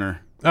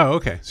owner. Oh,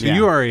 okay. So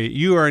Yeah.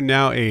 you are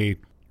now a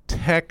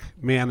tech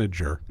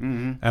manager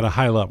at a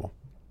high level.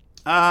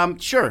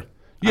 Sure.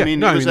 Yeah,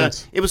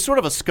 It was sort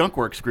of a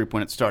skunkworks group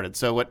when it started.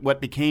 So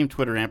what became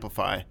Twitter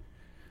Amplify,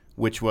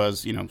 which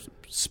was,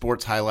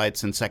 sports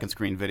highlights and second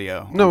screen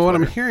video. No, what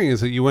I'm hearing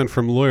is that you went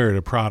from lawyer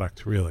to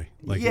product, really.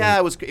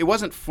 It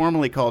wasn't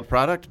formally called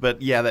product, but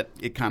that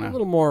it kind A of...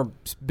 little more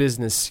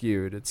business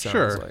skewed, it sounds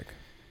Sure. like.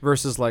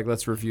 Versus like,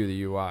 let's review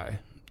the UI.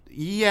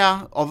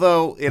 Yeah,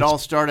 although it all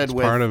started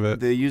with part of it.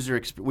 the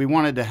user we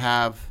wanted to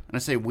have, and I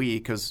say we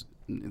because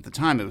at the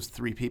time it was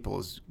three people. It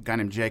was a guy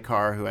named Jay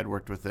Carr, who I'd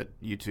worked with at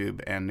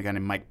YouTube, and a guy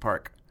named Mike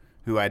Park,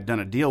 who I'd done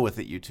a deal with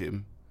at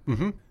YouTube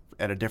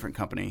at a different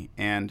company,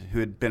 and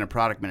who had been a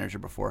product manager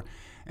before.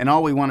 And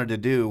all we wanted to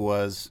do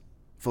was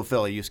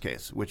fulfill a use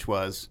case, which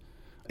was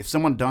if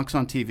someone dunks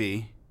on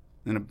TV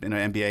in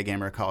an NBA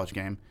game or a college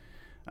game,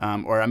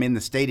 or I'm in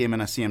the stadium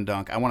and I see him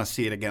dunk, I want to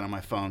see it again on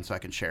my phone so I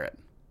can share it.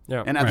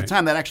 Yeah. And at the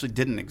time, that actually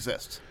didn't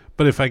exist.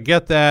 But if I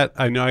get that,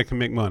 I know I can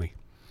make money.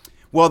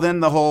 Well, then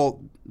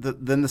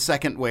the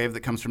second wave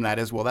that comes from that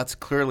is, well, that's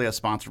clearly a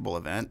sponsorable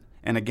event.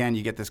 And again,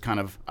 you get this kind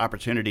of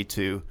opportunity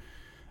to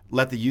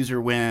let the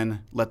user win,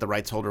 let the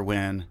rights holder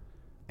win,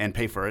 and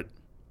pay for it.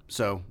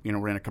 So,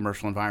 we're in a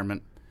commercial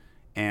environment.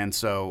 And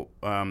so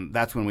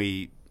that's when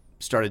we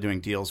started doing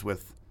deals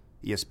with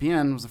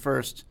ESPN was the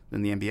first,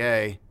 then the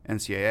NBA,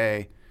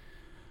 NCAA.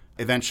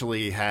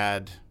 Eventually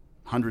had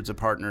hundreds of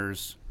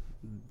partners.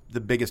 The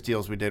biggest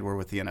deals we did were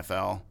with the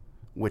NFL,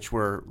 which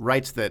were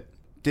rights that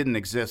didn't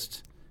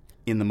exist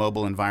in the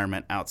mobile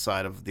environment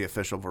outside of the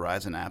official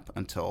Verizon app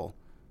until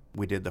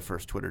we did the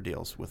first Twitter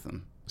deals with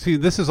them. See,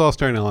 this is all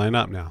starting to line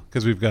up now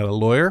because we've got a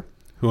lawyer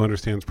who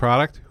understands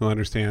product, who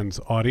understands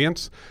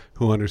audience,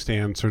 who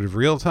understands sort of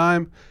real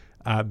time.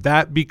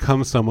 That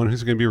becomes someone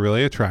who's going to be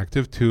really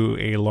attractive to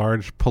a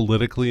large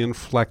politically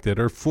inflected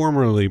or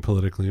formerly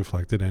politically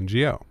inflected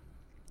NGO,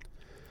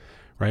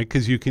 right?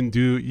 Because you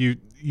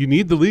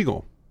need the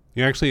legal.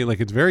 You actually,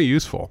 it's very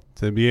useful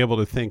to be able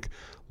to think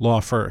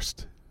law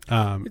first.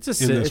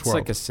 It's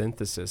like a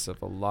synthesis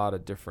of a lot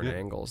of different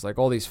angles. Like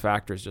all these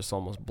factors just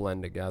almost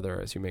blend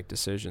together as you make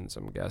decisions,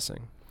 I'm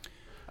guessing.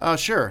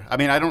 Sure. I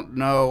mean, I don't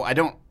know. I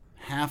don't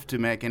have to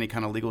make any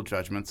kind of legal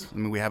judgments. I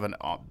mean, we have an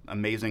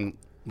amazing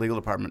legal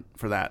department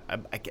for that.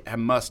 I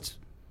must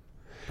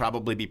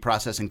probably be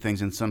processing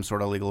things in some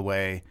sort of legal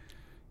way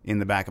in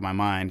the back of my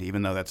mind,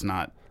 even though that's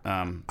not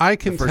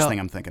the first thing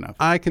I'm thinking of.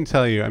 I can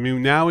tell you. I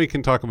mean, now we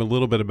can talk a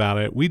little bit about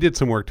it. We did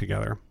some work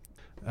together.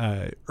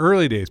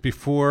 Early days,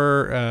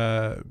 before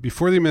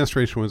the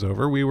administration was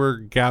over, we were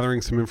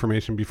gathering some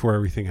information before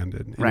everything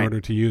ended in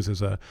order to use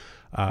as a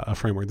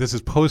framework. This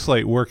is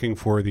Postlight working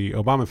for the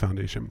Obama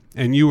Foundation,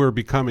 and you were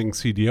becoming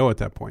CDO at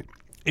that point.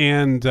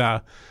 And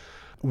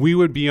we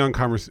would be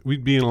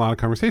we'd be in a lot of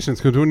conversations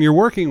because when you're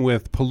working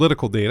with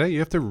political data, you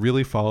have to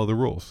really follow the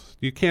rules.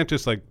 You can't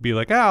just be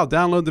like, I'll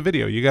download the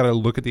video. You got to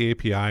look at the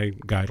API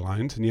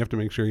guidelines, and you have to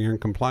make sure you're in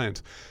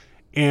compliance.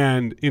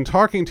 And in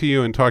talking to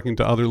you and talking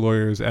to other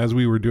lawyers as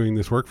we were doing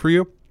this work for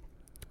you,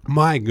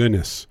 my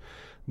goodness,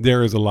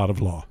 there is a lot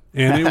of law.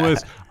 And it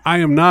was, I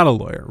am not a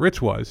lawyer.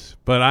 Rich was,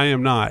 but I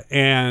am not.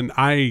 And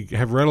I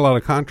have read a lot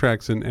of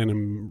contracts and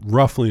am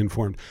roughly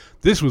informed.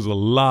 This was a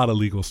lot of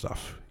legal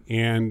stuff.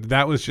 And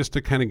that was just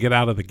to kind of get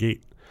out of the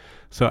gate.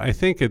 So I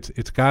think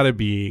it's got to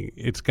be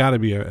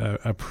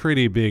a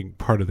pretty big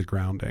part of the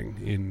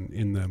grounding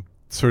in the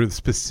sort of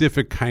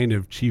specific kind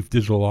of chief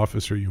digital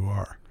officer you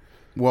are.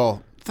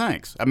 Well,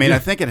 thanks. I mean, I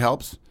think it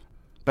helps.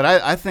 But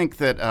I think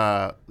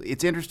that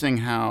it's interesting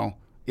how,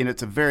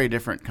 it's a very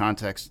different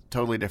context,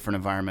 totally different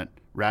environment,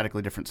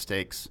 radically different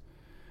stakes.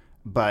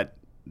 But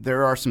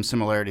there are some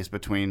similarities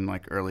between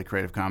like early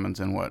Creative Commons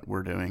and what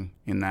we're doing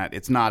in that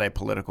it's not a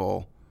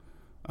political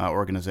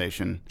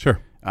organization. Sure.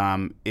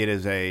 It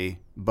is a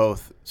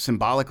both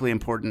symbolically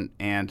important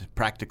and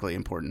practically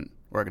important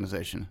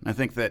organization. And I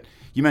think that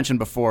you mentioned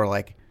before,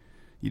 like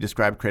you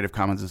described Creative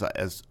Commons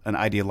as an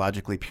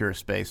ideologically pure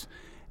space.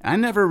 I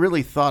never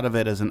really thought of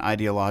it as an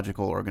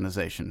ideological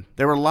organization.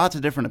 There were lots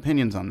of different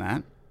opinions on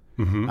that.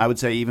 Mm-hmm. I would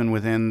say even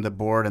within the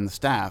board and the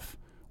staff,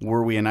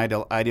 were we an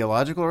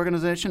ideological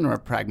organization or a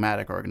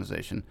pragmatic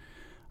organization?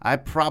 I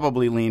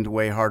probably leaned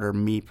way harder,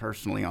 me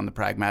personally, on the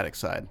pragmatic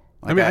side.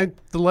 Like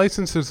the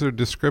licenses are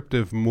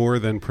descriptive more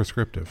than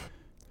prescriptive.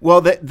 Well,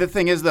 the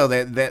thing is, though,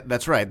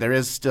 that's right. There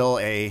is still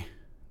you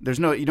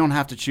don't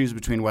have to choose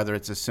between whether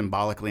it's a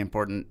symbolically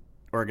important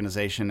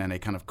organization and a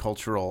kind of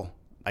cultural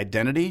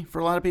identity for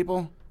a lot of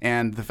people,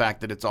 and the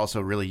fact that it's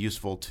also really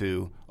useful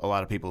to a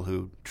lot of people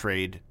who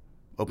trade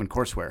open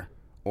courseware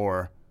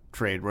or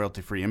trade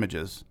royalty-free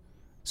images.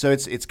 So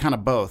it's kind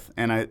of both.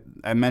 And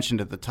I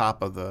mentioned at the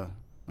top of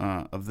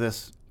of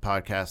this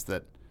podcast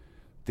that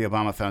the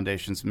Obama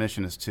Foundation's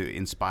mission is to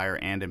inspire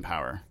and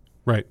empower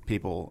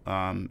people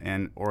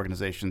and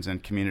organizations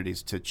and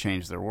communities to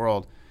change their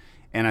world.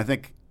 And I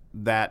think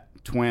that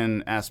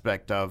twin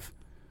aspect of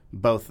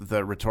both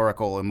the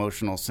rhetorical,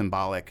 emotional,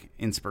 symbolic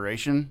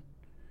inspiration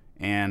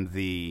and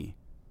the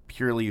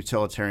purely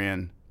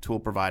utilitarian tool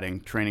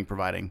providing, training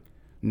providing,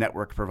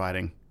 network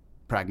providing,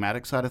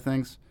 pragmatic side of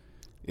things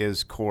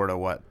is core to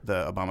what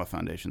the Obama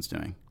Foundation's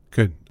doing.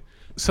 Good.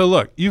 So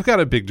look, you've got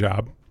a big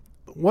job.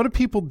 What do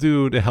people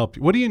do to help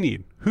you? What do you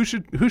need? Who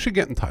should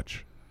get in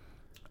touch?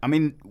 I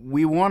mean,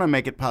 we want to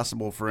make it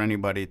possible for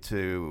anybody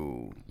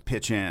to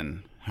pitch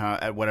in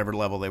at whatever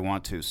level they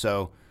want to.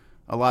 So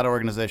a lot of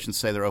organizations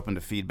say they're open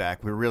to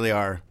feedback. We really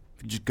are.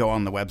 If you just go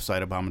on the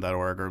website,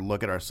 obama.org, or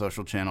look at our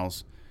social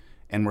channels,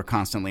 and we're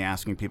constantly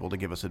asking people to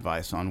give us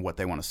advice on what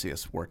they want to see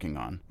us working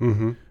on.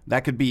 Mm-hmm.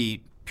 That could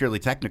be purely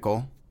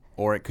technical,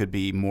 or it could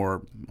be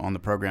more on the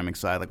programming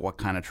side, like what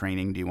kind of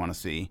training do you want to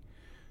see?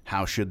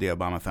 How should the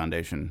Obama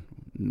Foundation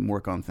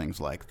work on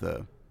things like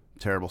the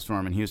terrible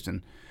storm in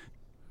Houston?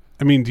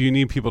 I mean, do you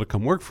need people to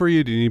come work for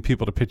you? Do you need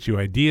people to pitch you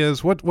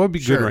ideas? What would be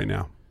good right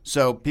now?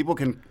 So people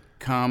can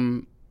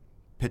come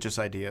pitch us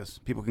ideas.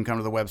 People can come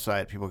to the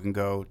website. People can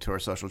go to our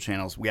social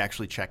channels. We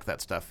actually check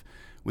that stuff.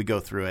 We go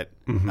through it.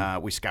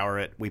 Mm-hmm. We scour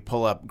it. We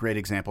pull up great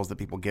examples that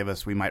people give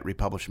us. We might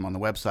republish them on the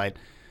website.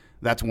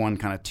 That's one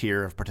kind of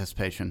tier of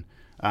participation.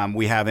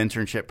 We have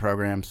internship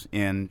programs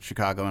in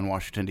Chicago and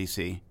Washington,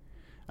 D.C.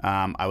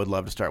 I would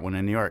love to start one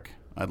in New York.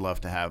 I'd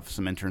love to have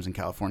some interns in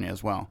California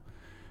as well.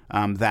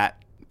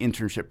 That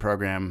internship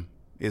program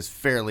is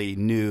fairly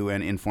new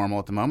and informal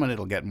at the moment.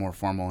 It'll get more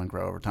formal and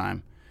grow over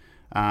time.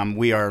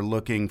 We are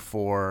looking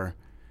for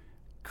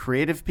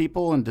creative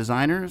people and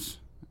designers,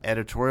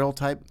 editorial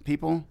type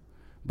people,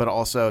 but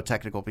also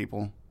technical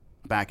people,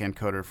 back-end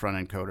coder,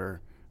 front-end coder,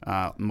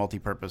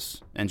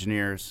 multi-purpose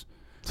engineers.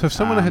 So if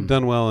someone had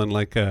done well in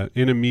like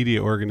in a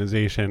media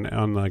organization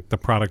on like the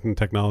product and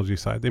technology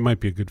side, they might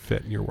be a good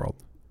fit in your world.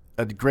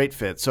 A great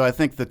fit. So I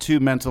think the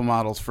two mental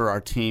models for our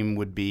team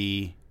would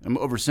be, I'm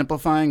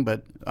oversimplifying,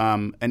 but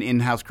an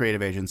in-house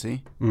creative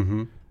agency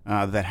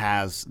that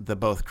has the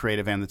both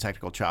creative and the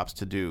technical chops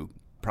to do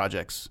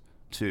projects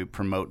to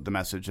promote the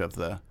message of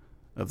the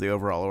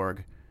overall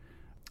org,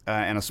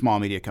 and a small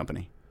media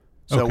company.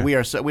 So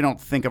we don't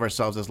think of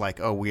ourselves as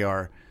like, oh, we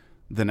are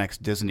the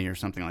next Disney or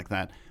something like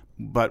that.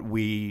 But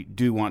we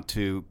do want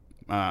to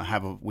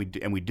have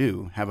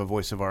a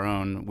voice of our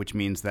own, which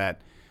means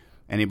that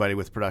anybody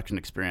with production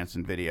experience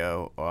in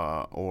video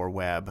or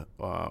web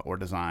or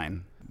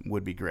design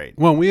would be great.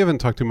 Well, we haven't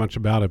talked too much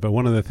about it, but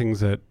one of the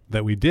things that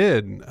we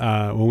did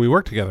when we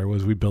worked together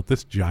was we built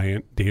this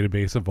giant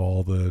database of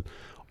all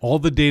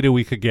the data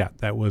we could get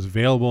that was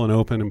available and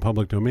open in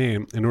public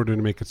domain in order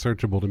to make it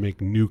searchable to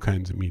make new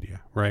kinds of media,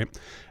 right?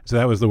 So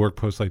that was the work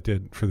Postlight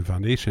did for the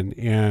foundation.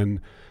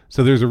 And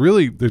so there's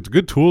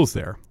good tools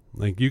there.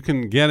 Like you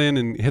can get in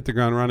and hit the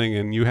ground running,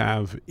 and you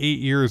have 8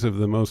 years of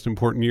the most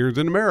important years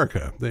in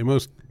America, the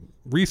most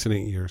recent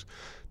 8 years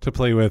to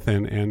play with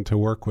and to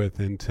work with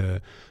and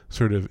to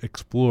sort of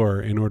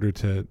explore in order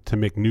to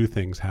make new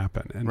things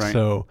happen. And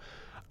so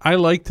I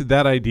liked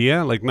that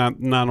idea. Like not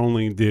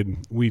only did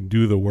we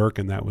do the work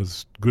and that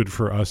was good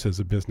for us as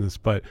a business,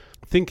 but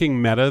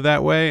thinking meta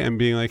that way and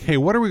being like, hey,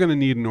 what are we going to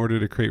need in order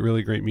to create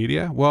really great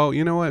media? Well,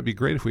 you know what? It'd be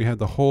great if we had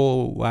the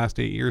whole last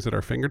 8 years at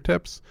our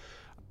fingertips.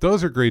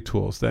 Those are great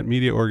tools that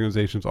media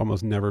organizations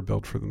almost never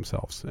build for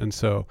themselves. And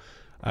so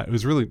it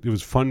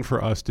was fun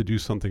for us to do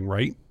something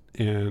right.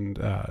 And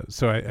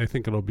so I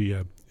think it'll be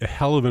a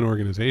hell of an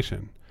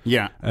organization.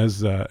 Yeah.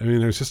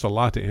 There's just a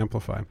lot to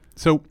amplify.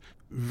 So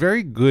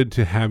very good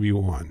to have you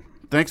on.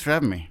 Thanks for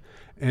having me.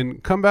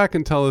 And come back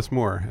and tell us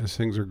more as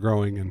things are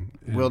growing. And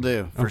will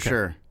do, for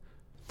sure.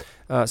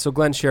 So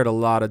Glenn shared a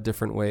lot of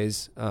different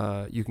ways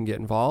you can get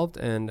involved,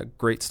 and a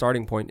great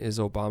starting point is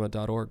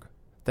obama.org.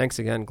 Thanks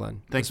again,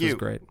 Glenn. Thank you. This was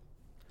great.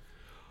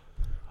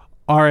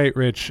 All right,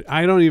 Rich,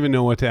 I don't even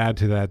know what to add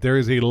to that. There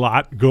is a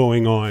lot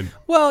going on.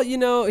 Well,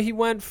 he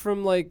went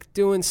from like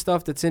doing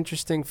stuff that's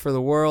interesting for the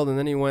world, and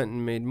then he went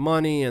and made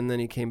money, and then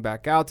he came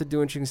back out to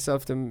do interesting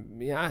stuff.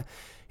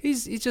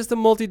 He's just a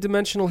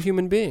multi-dimensional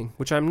human being,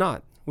 which I'm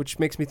not, which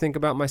makes me think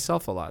about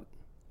myself a lot.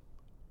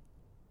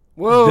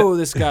 Whoa,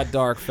 this got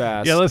dark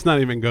fast. Yeah, let's not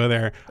even go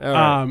there. All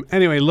right.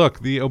 Anyway, look,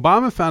 the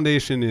Obama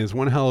Foundation is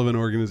one hell of an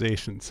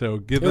organization.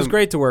 So It was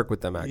great to work with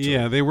them, actually.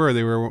 Yeah, they were.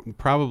 They were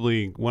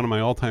probably one of my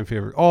all-time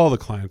favorite. All the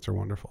clients are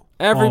wonderful.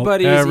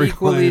 Everybody is every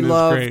equally client is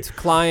loved great.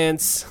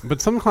 Clients.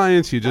 But some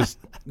clients,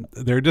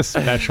 they're just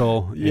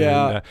special.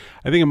 Yeah. And,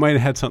 I think it might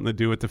have had something to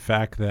do with the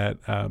fact that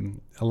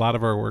a lot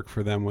of our work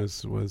for them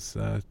was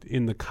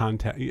in the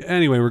context.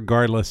 Anyway,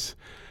 regardless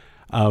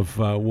of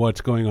what's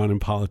going on in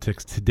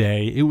politics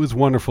today, it was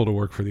wonderful to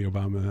work for the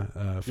Obama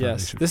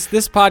Foundation. Yes,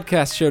 this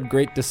podcast showed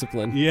great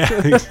discipline. Yeah,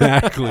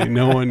 exactly.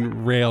 No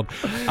one railed.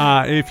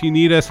 If you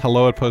need us,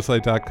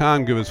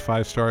 hello@postlight.com. Give us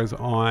 5 stars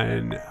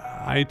on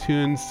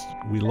iTunes.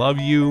 We love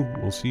you.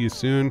 We'll see you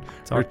soon.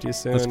 Talk to you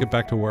soon. Let's get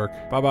back to work.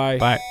 Bye-bye.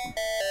 Bye.